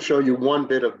just going to show you one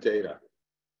bit of data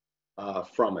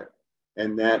from it.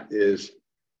 And that is,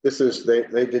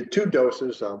 they did 2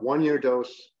 doses, a 1-year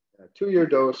dose, a 2-year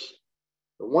dose.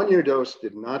 The 1-year dose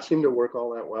did not seem to work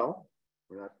all that well.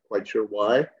 We're not quite sure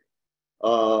why.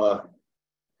 The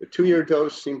 2-year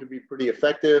dose seemed to be pretty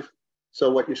effective. So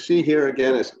what you see here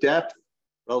again is depth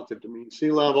relative to mean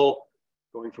sea level,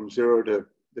 going from 0 to,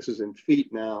 this is in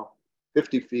feet now,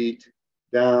 50 feet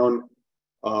down.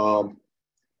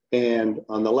 And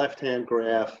on the left-hand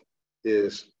graph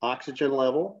is oxygen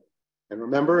level. And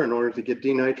remember, in order to get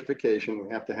denitrification, we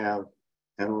have to have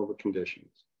anaerobic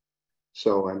conditions.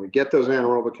 So, and we get those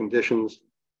anaerobic conditions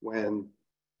when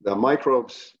the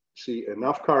microbes see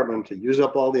enough carbon to use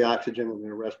up all the oxygen in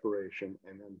their respiration.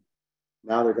 And then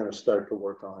now they're going to start to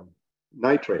work on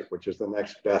nitrate, which is the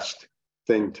next best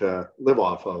thing to live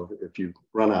off of if you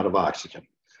run out of oxygen.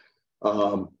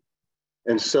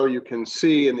 And so you can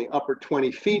see in the upper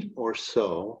 20 feet or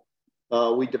so,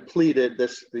 we depleted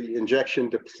this, the injection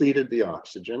depleted the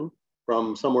oxygen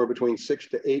from somewhere between 6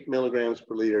 to 8 milligrams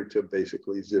per liter to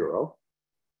basically 0.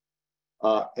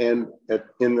 And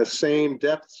in the same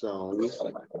depth zone,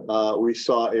 we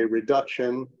saw a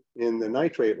reduction in the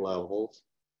nitrate levels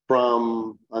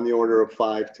from on the order of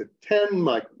 5 to 10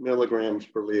 milligrams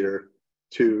per liter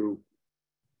to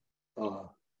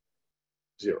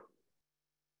 0.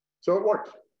 So it worked.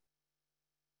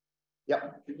 Yeah.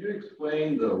 Can you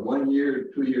explain the 1-year,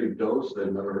 2-year dose?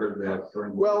 I've never heard that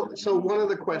term. Well, so one of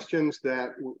the questions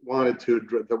that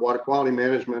the water quality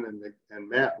management and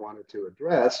Matt wanted to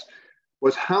address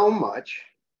was how much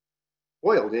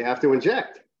oil do you have to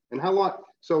inject and how long?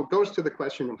 So it goes to the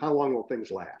question of how long will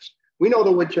things last? We know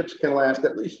the wood chips can last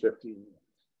at least 15 minutes.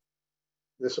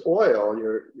 This oil,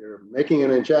 you're making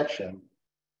an injection.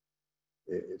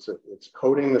 It's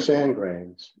coating the sand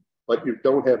grains, but you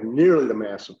don't have nearly the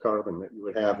mass of carbon that you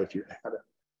would have if you had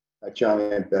a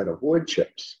giant bed of wood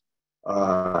chips.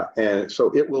 And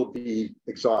so it will be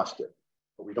exhausted,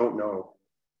 but we don't know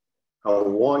how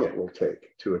long it will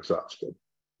take to exhaust it.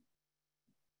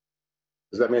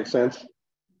 Does that make sense?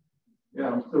 Yeah,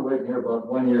 I'm still waiting here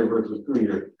about 1 year versus 2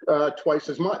 years. Twice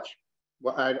as much.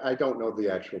 Well, I don't know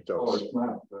the actual dose. Oh, it's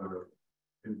not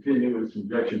continuous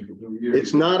injection for 2 years.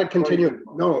 It's not a continuous.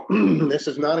 No, this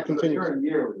is not a continuous.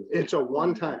 Year. It's a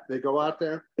one-time. They go out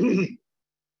there,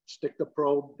 stick the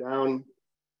probe down,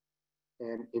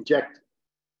 and inject,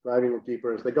 driving it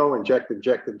deeper as they go. Inject,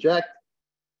 inject, inject.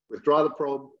 Withdraw the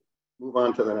probe. Move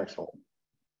on to the next hole.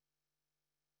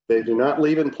 They do not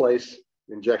leave in place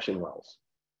injection wells.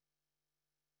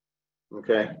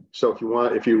 Okay, so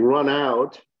if you run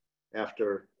out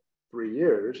after 3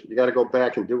 years, you got to go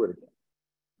back and do it again,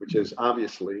 which is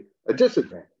obviously a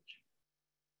disadvantage.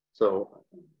 So,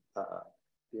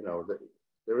 you know,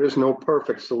 there is no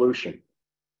perfect solution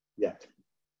yet.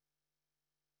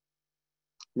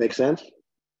 Make sense?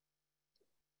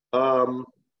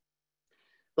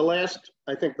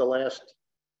 I think the last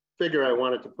figure I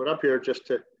wanted to put up here just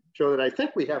to show that I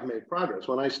think we have made progress.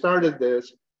 When I started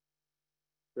this,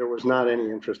 there was not any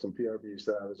interest in PRBs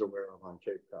that I was aware of on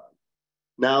Cape Cod.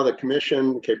 Now the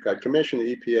commission, the Cape Cod Commission,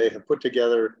 the EPA have put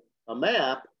together a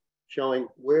map showing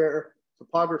where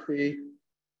topography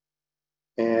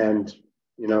and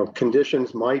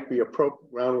conditions might be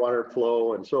appropriate, groundwater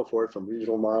flow and so forth from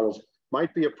regional models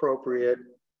might be appropriate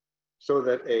so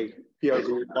that a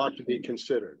PRB ought to be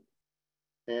considered.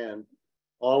 And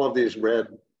all of these red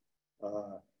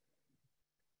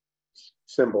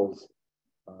symbols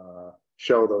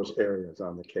show those areas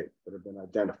on the Cape that have been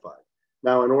identified.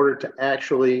 Now, in order to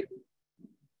actually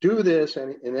do this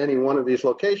in any one of these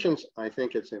locations, I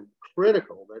think it's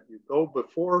critical that you go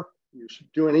before you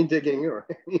do any digging or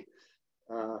any,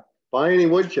 buy any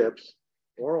wood chips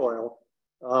or oil,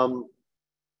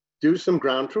 do some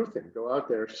ground truthing. Go out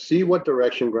there, see what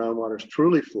direction groundwater is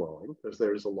truly flowing, because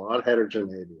there's a lot of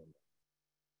heterogeneity in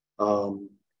it.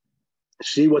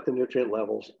 See what the nutrient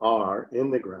levels are in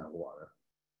the groundwater.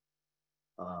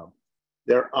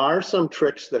 There are some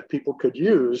tricks that people could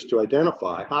use to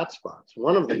identify hotspots.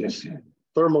 One of them is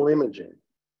thermal imaging.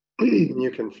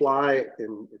 You can fly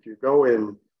if you go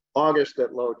in August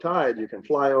at low tide, you can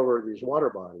fly over these water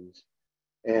bodies,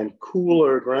 and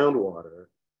cooler groundwater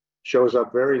shows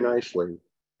up very nicely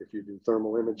if you do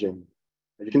thermal imaging.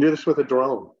 And you can do this with a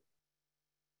drone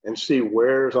and see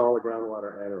where's all the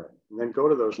groundwater entering. And then go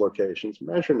to those locations,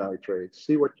 measure nitrates,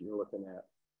 see what you're looking at.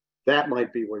 That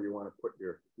might be where you want to put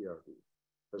your PRB,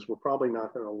 because we're probably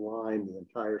not going to line the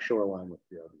entire shoreline with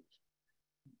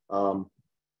PRBs.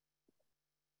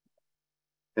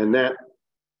 And that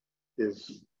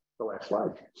is the last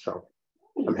slide. So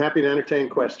I'm happy to entertain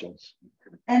questions.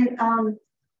 And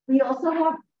we also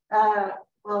have,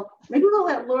 well, maybe we'll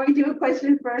let Lori do a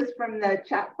question first from the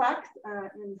chat box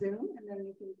in Zoom, and then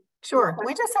we can. Sure.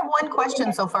 We just have one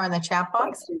question so far in the chat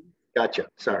box. Gotcha.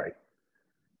 Sorry.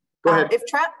 Go ahead.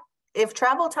 If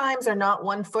travel times are not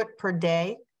 1 foot per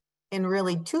day and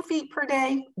really 2 feet per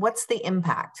day, what's the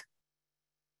impact?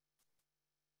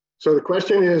 So the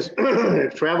question is,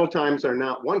 if travel times are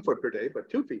not 1 foot per day, but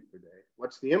 2 feet per day,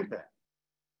 what's the impact?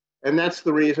 And that's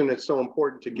the reason it's so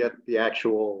important to get the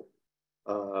actual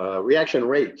reaction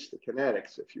rates, the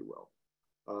kinetics, if you will,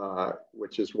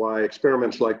 which is why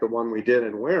experiments like the one we did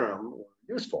in Wareham were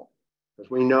useful, because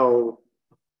we know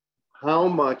how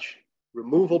much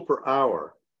removal per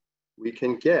hour we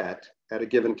can get at a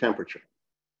given temperature.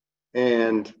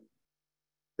 And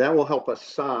that will help us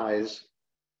size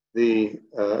the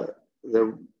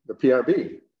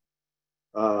PRB.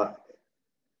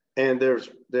 And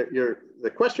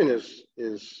the question is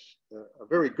a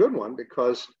very good one,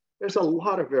 because there's a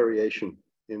lot of variation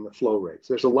in the flow rates.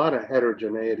 There's a lot of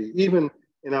heterogeneity, even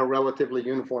in our relatively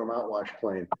uniform outwash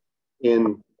plain,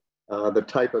 in the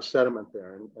type of sediment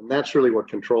there. And that's really what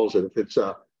controls it. If it's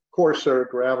a coarser,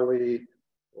 gravelly,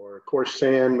 or coarse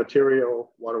sand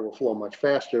material, water will flow much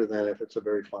faster than if it's a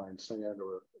very fine sand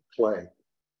or clay.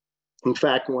 In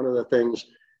fact, one of the things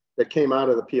that came out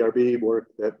of the PRB work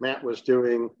that Matt was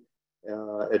doing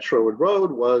at Sherwood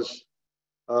Road was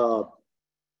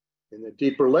in the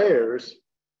deeper layers,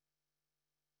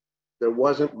 there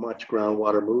wasn't much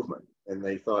groundwater movement, and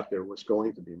they thought there was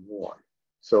going to be more.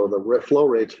 So the flow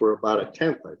rates were about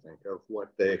 1/10, I think, of what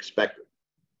they expected,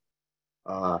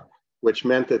 which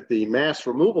meant that the mass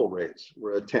removal rates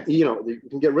were 1/10. You know, you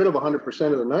can get rid of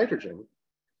 100% of the nitrogen,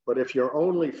 but if you're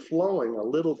only flowing a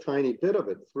little tiny bit of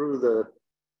it through the,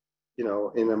 you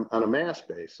know, on a mass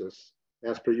basis,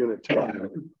 mass per unit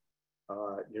time,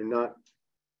 you're not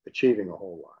achieving a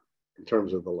whole lot in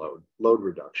terms of the load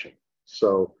reduction.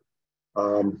 So,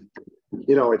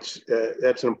 you know,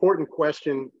 that's an important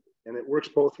question, and it works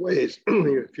both ways.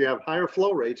 If you have higher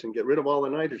flow rates and get rid of all the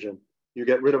nitrogen, you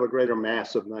get rid of a greater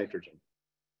mass of nitrogen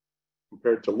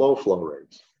compared to low flow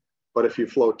rates. But if you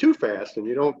flow too fast and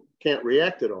you can't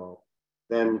react at all,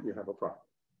 then you have a problem.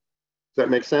 Does that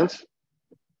make sense?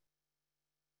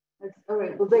 All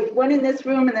right, we'll take one in this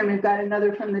room, and then we've got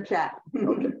another from the chat.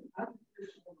 Okay.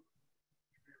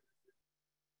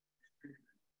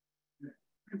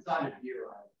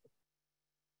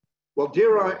 Well,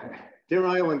 Deer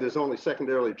Island is only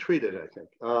secondarily treated, I think.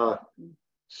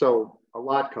 So a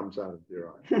lot comes out of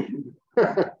Deer Island.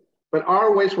 But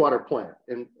our wastewater plant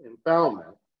in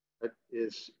Falmouth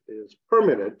is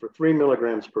permitted for 3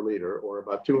 milligrams per liter, or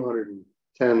about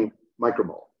 210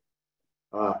 micromole.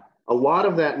 A lot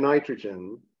of that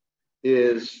nitrogen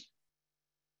is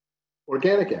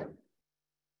organic N.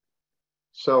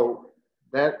 So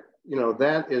that, you know,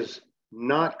 that is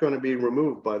not going to be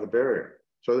removed by the barrier.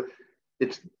 So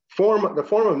the form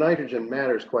of nitrogen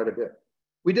matters quite a bit.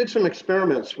 We did some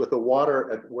experiments with the water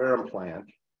at Wareham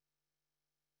plant,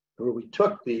 where we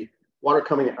took the water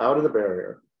coming out of the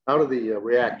barrier, out of the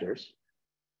reactors,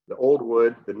 the old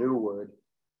wood, the new wood,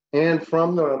 and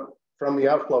from the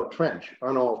outflow trench,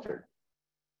 unaltered.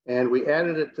 And we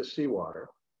added it to seawater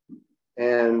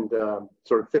and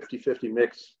sort of 50-50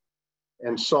 mix,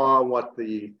 and saw what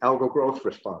the algal growth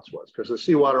response was, because the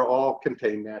seawater all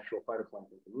contained natural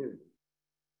phytoplankton community.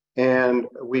 And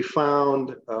we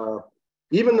found,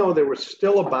 even though there was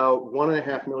still about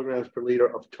 1.5 milligrams per liter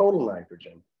of total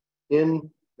nitrogen in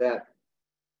that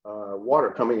water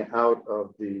coming out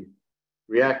of the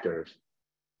reactors,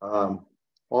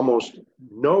 almost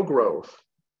no growth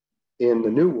in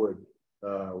the new wood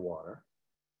water.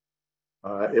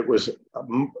 It was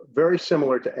very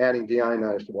similar to adding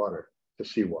deionized water to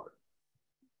seawater.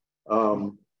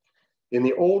 In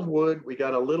the old wood, we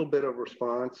got a little bit of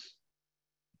response,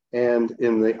 and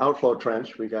in the outflow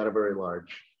trench, we got a very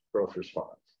large growth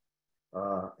response.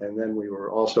 And then we were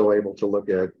also able to look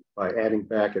at, by adding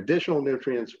back additional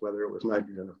nutrients, whether it was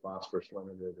nitrogen or phosphorus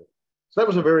limited. So that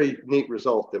was a very neat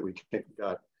result that we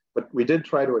got. But we did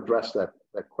try to address that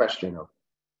question of,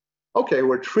 okay,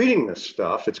 we're treating this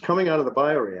stuff, it's coming out of the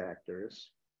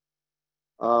bioreactors.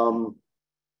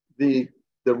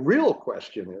 The real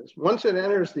question is, once it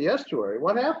enters the estuary,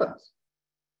 what happens?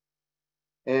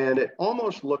 And it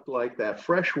almost looked like that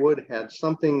fresh wood had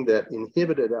something that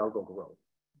inhibited algal growth.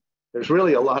 There's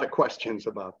really a lot of questions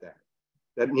about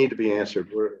that need to be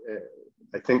answered.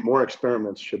 I think more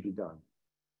experiments should be done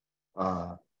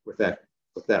with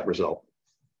that result.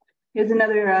 Here's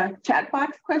another chat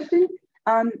box question.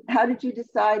 How did you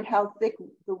decide how thick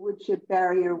the wood chip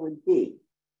barrier would be?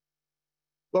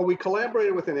 Well, we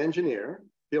collaborated with an engineer,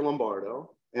 Pio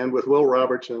Lombardo, and with Will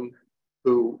Robertson,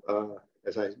 who,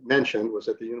 as I mentioned, was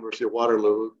at the University of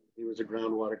Waterloo. He was a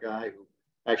groundwater guy who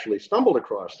actually stumbled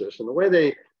across this. And the way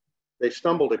they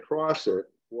stumbled across it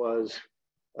was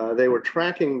they were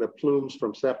tracking the plumes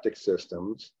from septic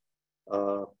systems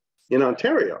in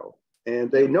Ontario.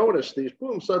 And they noticed these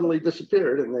plumes suddenly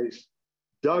disappeared, and they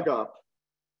dug up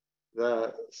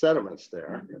the sediments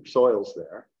there, soils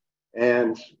there.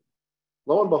 And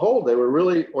lo and behold, they were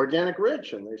really organic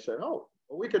rich. And they said, oh,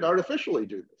 well, we could artificially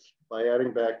do this by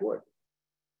adding back wood.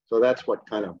 So that's what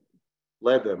kind of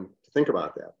led them to think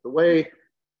about that. The way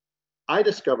I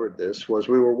discovered this was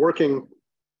we were working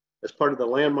as part of the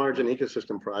Land Margin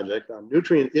Ecosystem Project on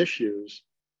nutrient issues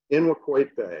in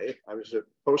Waquoit Bay. I was a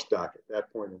postdoc at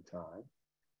that point in time,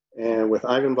 and with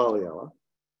Ivan Valiella.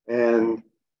 And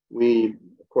we,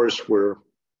 of course, were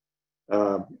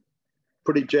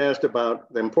pretty jazzed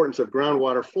about the importance of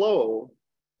groundwater flow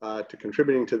to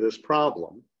contributing to this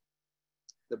problem.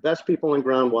 The best people in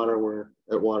groundwater were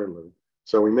at Waterloo.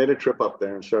 So we made a trip up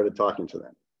there and started talking to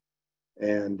them.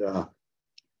 And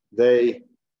they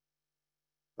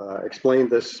explained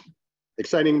this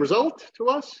exciting result to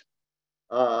us.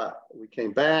 We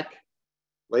came back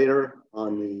later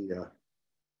on the,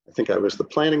 I think I was the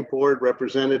planning board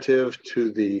representative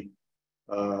to the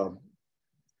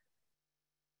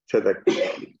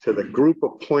group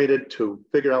appointed to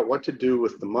figure out what to do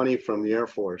with the money from the Air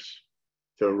Force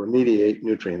to remediate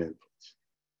nutrient inputs.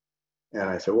 And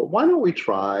I said, well, why don't we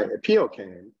try, Pio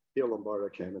Lombardo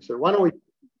came and said, why don't we,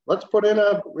 let's put in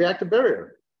a reactive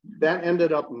barrier. That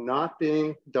ended up not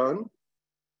being done.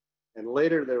 And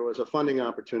later there was a funding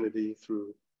opportunity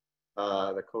through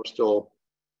the coastal,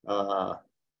 what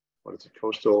is it,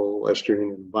 Coastal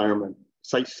Estuarine Environment,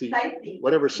 Site-C,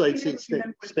 whatever Site-C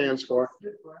stands for.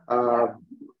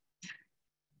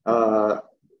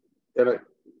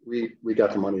 We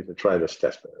got the money to try this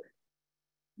test barrier.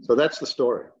 So that's the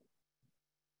story.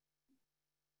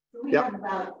 We have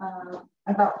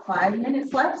about 5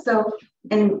 minutes left. So,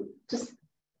 and just,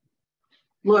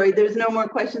 Lori, there's no more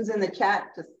questions in the chat.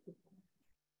 Just,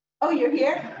 oh, you're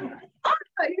here? Oh,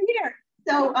 you're here.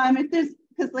 So if there's,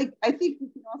 because like, I think we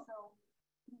can also,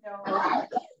 you know,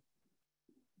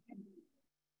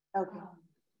 okay.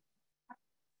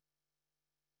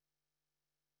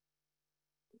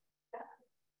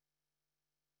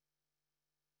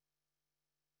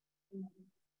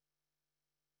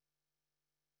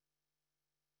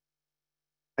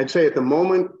 I'd say at the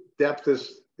moment, depth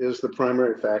is the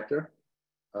primary factor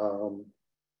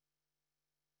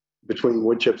between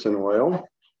wood chips and oil.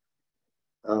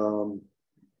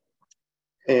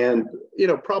 And, you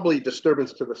know, probably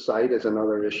disturbance to the site is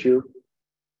another issue.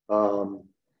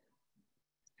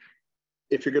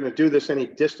 If you're going to do this any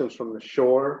distance from the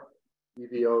shore,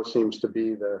 EVO seems to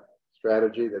be the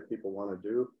strategy that people want to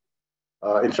do.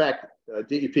 In fact,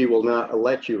 DEP will not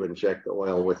let you inject the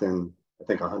oil within, I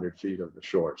think, 100 feet of the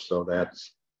shore. So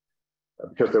that's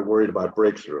because they're worried about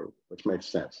breakthrough, which makes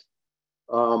sense.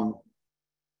 What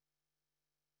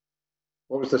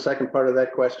was the second part of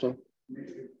that question?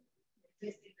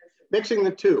 Mixing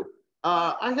the two.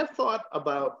 I have thought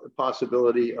about the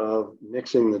possibility of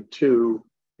mixing the two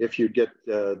if you get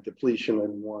depletion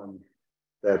in one,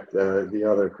 that the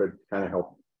other could kind of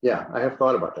help. Yeah, I have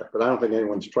thought about that, but I don't think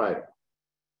anyone's tried it.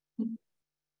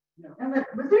 And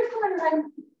was there someone that I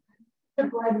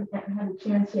haven't had a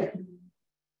chance yet?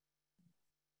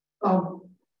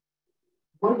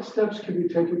 What steps can be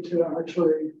taken to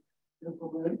actually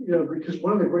implement, you know, because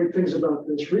one of the great things about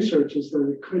this research is that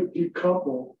it could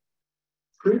decouple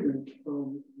treatment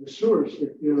from the sewers.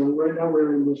 You know, right now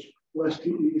we're in this west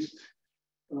to east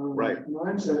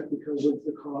mindset because of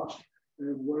the cost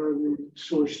and where the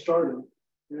sewers started.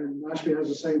 And Mashpee has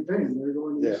the same thing. They're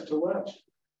going east to west.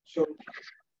 So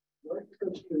what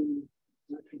steps can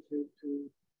take to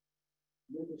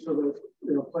make it so that,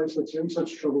 you know, a place that's in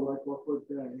such trouble like Waquoit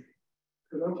Bay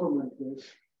could implement this,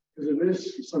 because it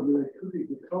is something that could be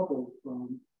decoupled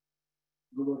from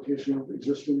the location of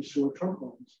existing sewer trunk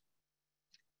lines.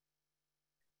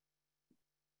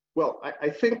 Well, I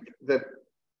think that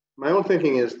my own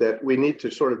thinking is that we need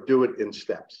to sort of do it in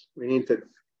steps. We need to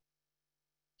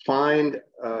find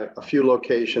a few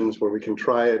locations where we can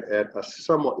try it at a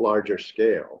somewhat larger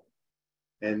scale.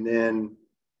 And then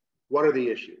what are the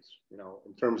issues, you know,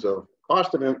 in terms of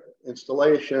cost of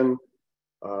installation,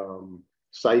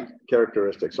 site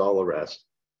characteristics, all the rest.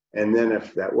 And then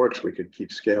if that works, we could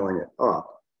keep scaling it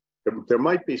up. There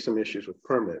might be some issues with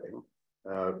permitting,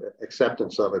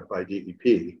 acceptance of it by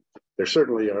DEP. there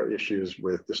certainly are issues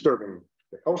with disturbing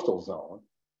the coastal zone.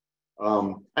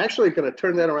 I'm actually going to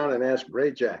turn that around and ask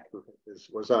Ray Jack, who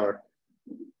was our,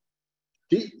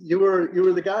 you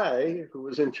were the guy who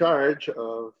was in charge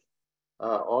of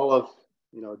all of,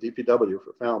 DPW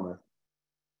for Falmouth.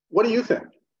 What do you think?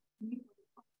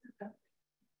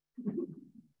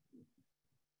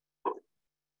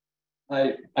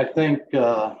 I think,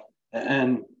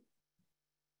 and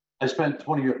I spent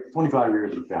 25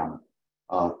 years in Falmouth,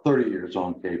 30 years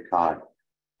on Cape Cod,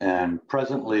 and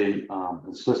presently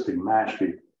assisting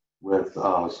Mashpee with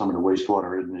some of the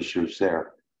wastewater initiatives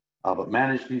there. But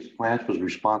managed these plants, was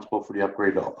responsible for the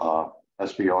upgrade of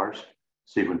SBRs,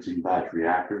 sequencing batch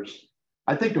reactors.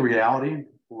 I think the reality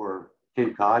for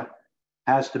Cape Cod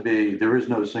has to be, there is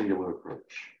no singular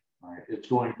approach. Right? It's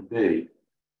going to be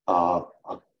a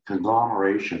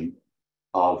conglomeration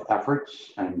of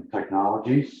efforts and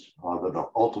technologies that are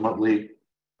ultimately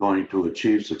going to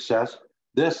achieve success.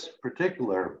 This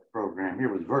particular program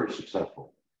here was very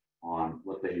successful on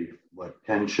what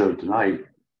Ken showed tonight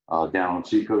down on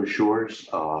Seacoast shores,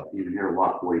 even here at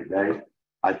Waquoit Bay.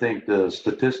 I think the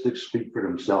statistics speak for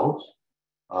themselves.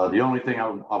 The only thing I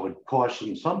would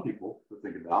caution some people to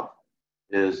think about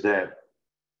is that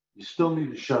you still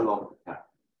need to shut off the tap.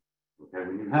 Okay,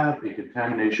 when you have a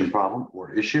contamination problem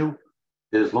or issue,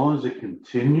 as long as it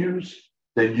continues,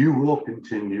 then you will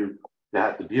continue to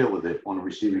have to deal with it on the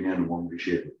receiving end in one way,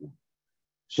 shape, or form.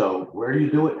 So where you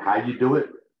do it, how you do it,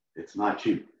 it's not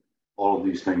cheap. All of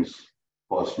these things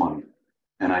cost money.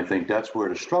 And I think that's where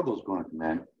the struggle is going to come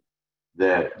in,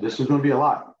 that this is going to be a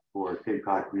lot for Cape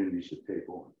Cod communities to take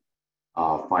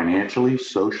on, financially,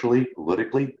 socially,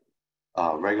 politically,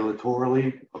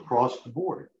 regulatorily, across the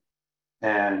board.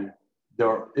 And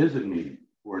there is a need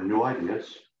for new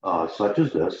ideas such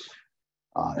as this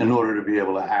in order to be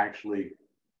able to actually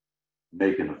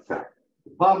make an effect.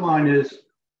 The bottom line is,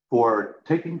 for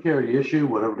taking care of the issue,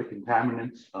 whatever the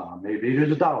contaminants may be,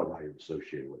 there's a dollar value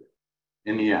associated with it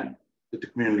in the end that the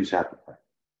communities have to pay.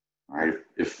 All right,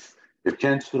 if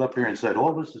Ken stood up here and said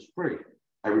all this is free,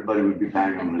 everybody would be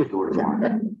banging on his door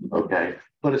tomorrow. Okay,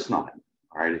 but it's not.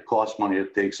 All right, it costs money,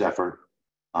 it takes effort,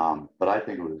 but I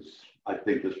think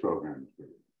this program is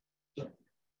good.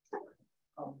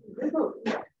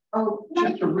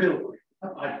 Just a real quick,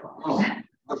 I promise.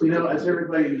 As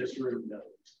everybody in this room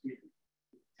knows, the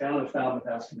town of Falmouth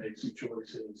has to make some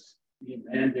choices being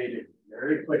mandated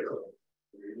very quickly.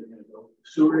 We're either going to go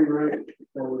sewer route,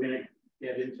 or we're going to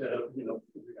get into, we got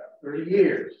 30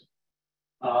 years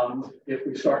if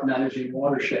we start managing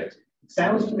watersheds. It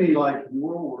sounds to me like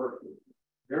your work,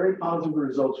 very positive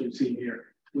results we've seen here,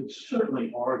 would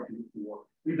certainly argue for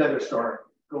we better start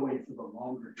going for the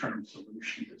longer term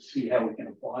solution to see how we can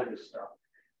apply this stuff,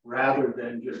 rather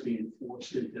than just being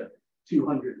forced into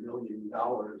 $200 million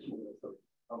worth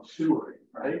of sewering,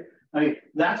 right? I mean,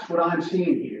 that's what I'm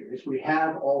seeing here, is we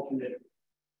have alternate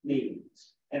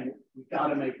needs, and we've got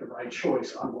to make the right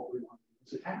choice on what we want to do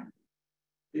as a town.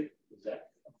 Is that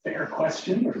a fair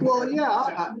question? Well,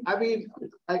 yeah, I mean,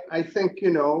 I think,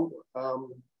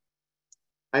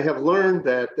 I have learned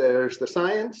that there's the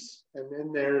science, and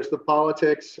then there's the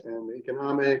politics and the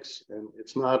economics, and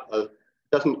it's not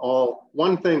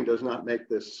one thing does not make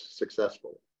this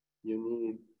successful. You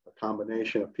need a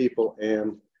combination of people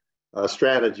and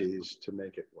strategies to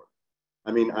make it work.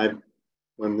 I mean,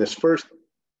 when this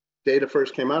data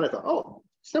first came out, I thought, oh,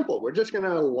 simple. We're just going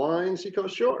to line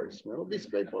Seacoast shores. That'll be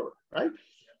straightforward, right?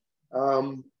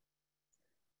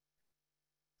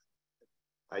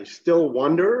 I still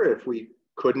wonder if we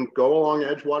couldn't go along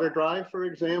Edgewater Drive, for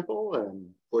example,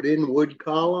 and put in wood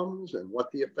columns and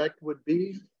what the effect would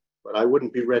be. But I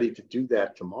wouldn't be ready to do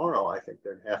that tomorrow. I think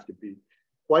there'd have to be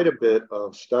quite a bit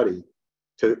of study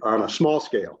on a small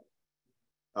scale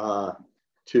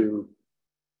to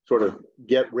sort of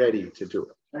get ready to do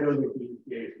it. I don't think we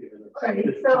gave it. Okay,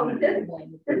 so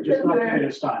this just not giving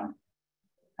us time.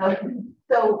 Okay,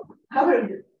 so how about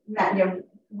Matt?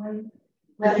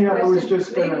 I was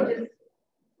just gonna.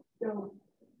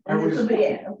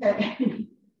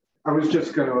 I was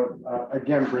just going to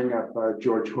again bring up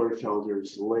George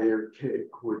Hoyfelder's layer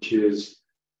cake, which is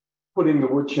putting the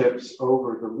wood chips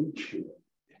over the leach field.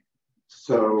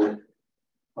 So,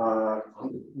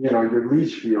 your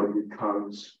leach field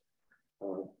becomes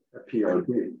a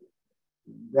PRB.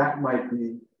 That might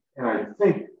be, and I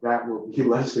think that will be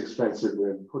less expensive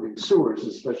than putting sewers,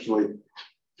 especially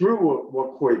through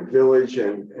Waquoit Village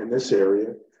and this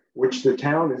area, which the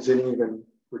town isn't even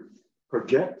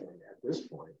projecting at this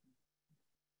point.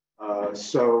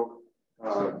 So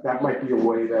that might be a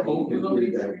way that we can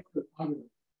do that.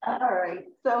 All right.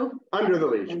 So under the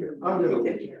leach field. Under the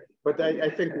leach field. But I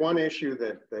think one issue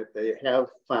that they have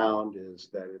found is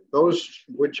that if those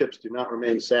wood chips do not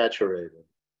remain saturated,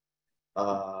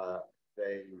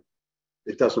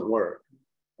 it doesn't work.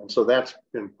 And so that's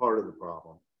been part of the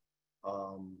problem.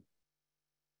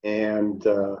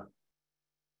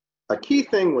 A key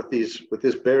thing with these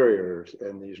barriers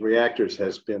and these reactors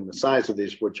has been the size of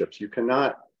these wood chips. You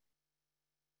cannot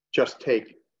just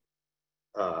take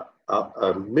a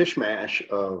mishmash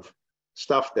of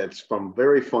stuff that's from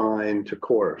very fine to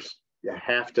coarse. You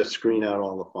have to screen out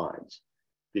all the fines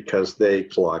because they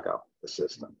clog up the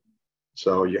system.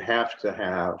 So you have to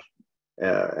have,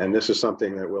 and this is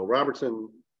something that Will Robertson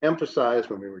emphasized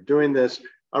when we were doing this,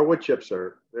 our wood chips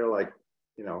they're like,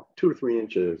 2 to 3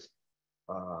 inches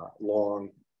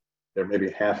long. They're maybe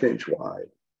a ½ inch wide.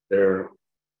 They're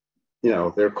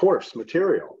coarse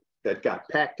material that got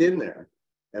packed in there.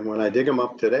 And when I dig them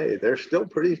up today, they're still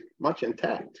pretty much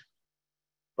intact,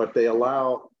 but they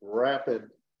allow rapid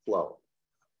flow.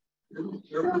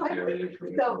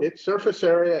 Its surface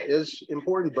area is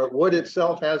important, but wood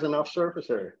itself has enough surface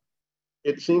area.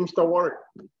 It seems to work.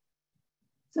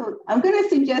 So I'm going to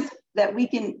suggest that we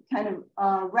can kind of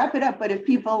wrap it up, but if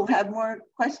people have more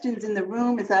questions in the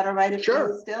room, is that all right if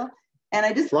sure. Still? And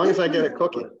I just as long as I get a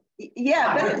cookie.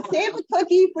 Yeah, but save a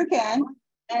cookie for Ken.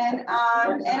 And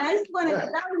I just want to,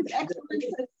 that was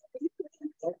excellent.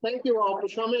 Well, thank you all for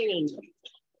coming, and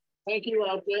thank you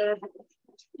out there.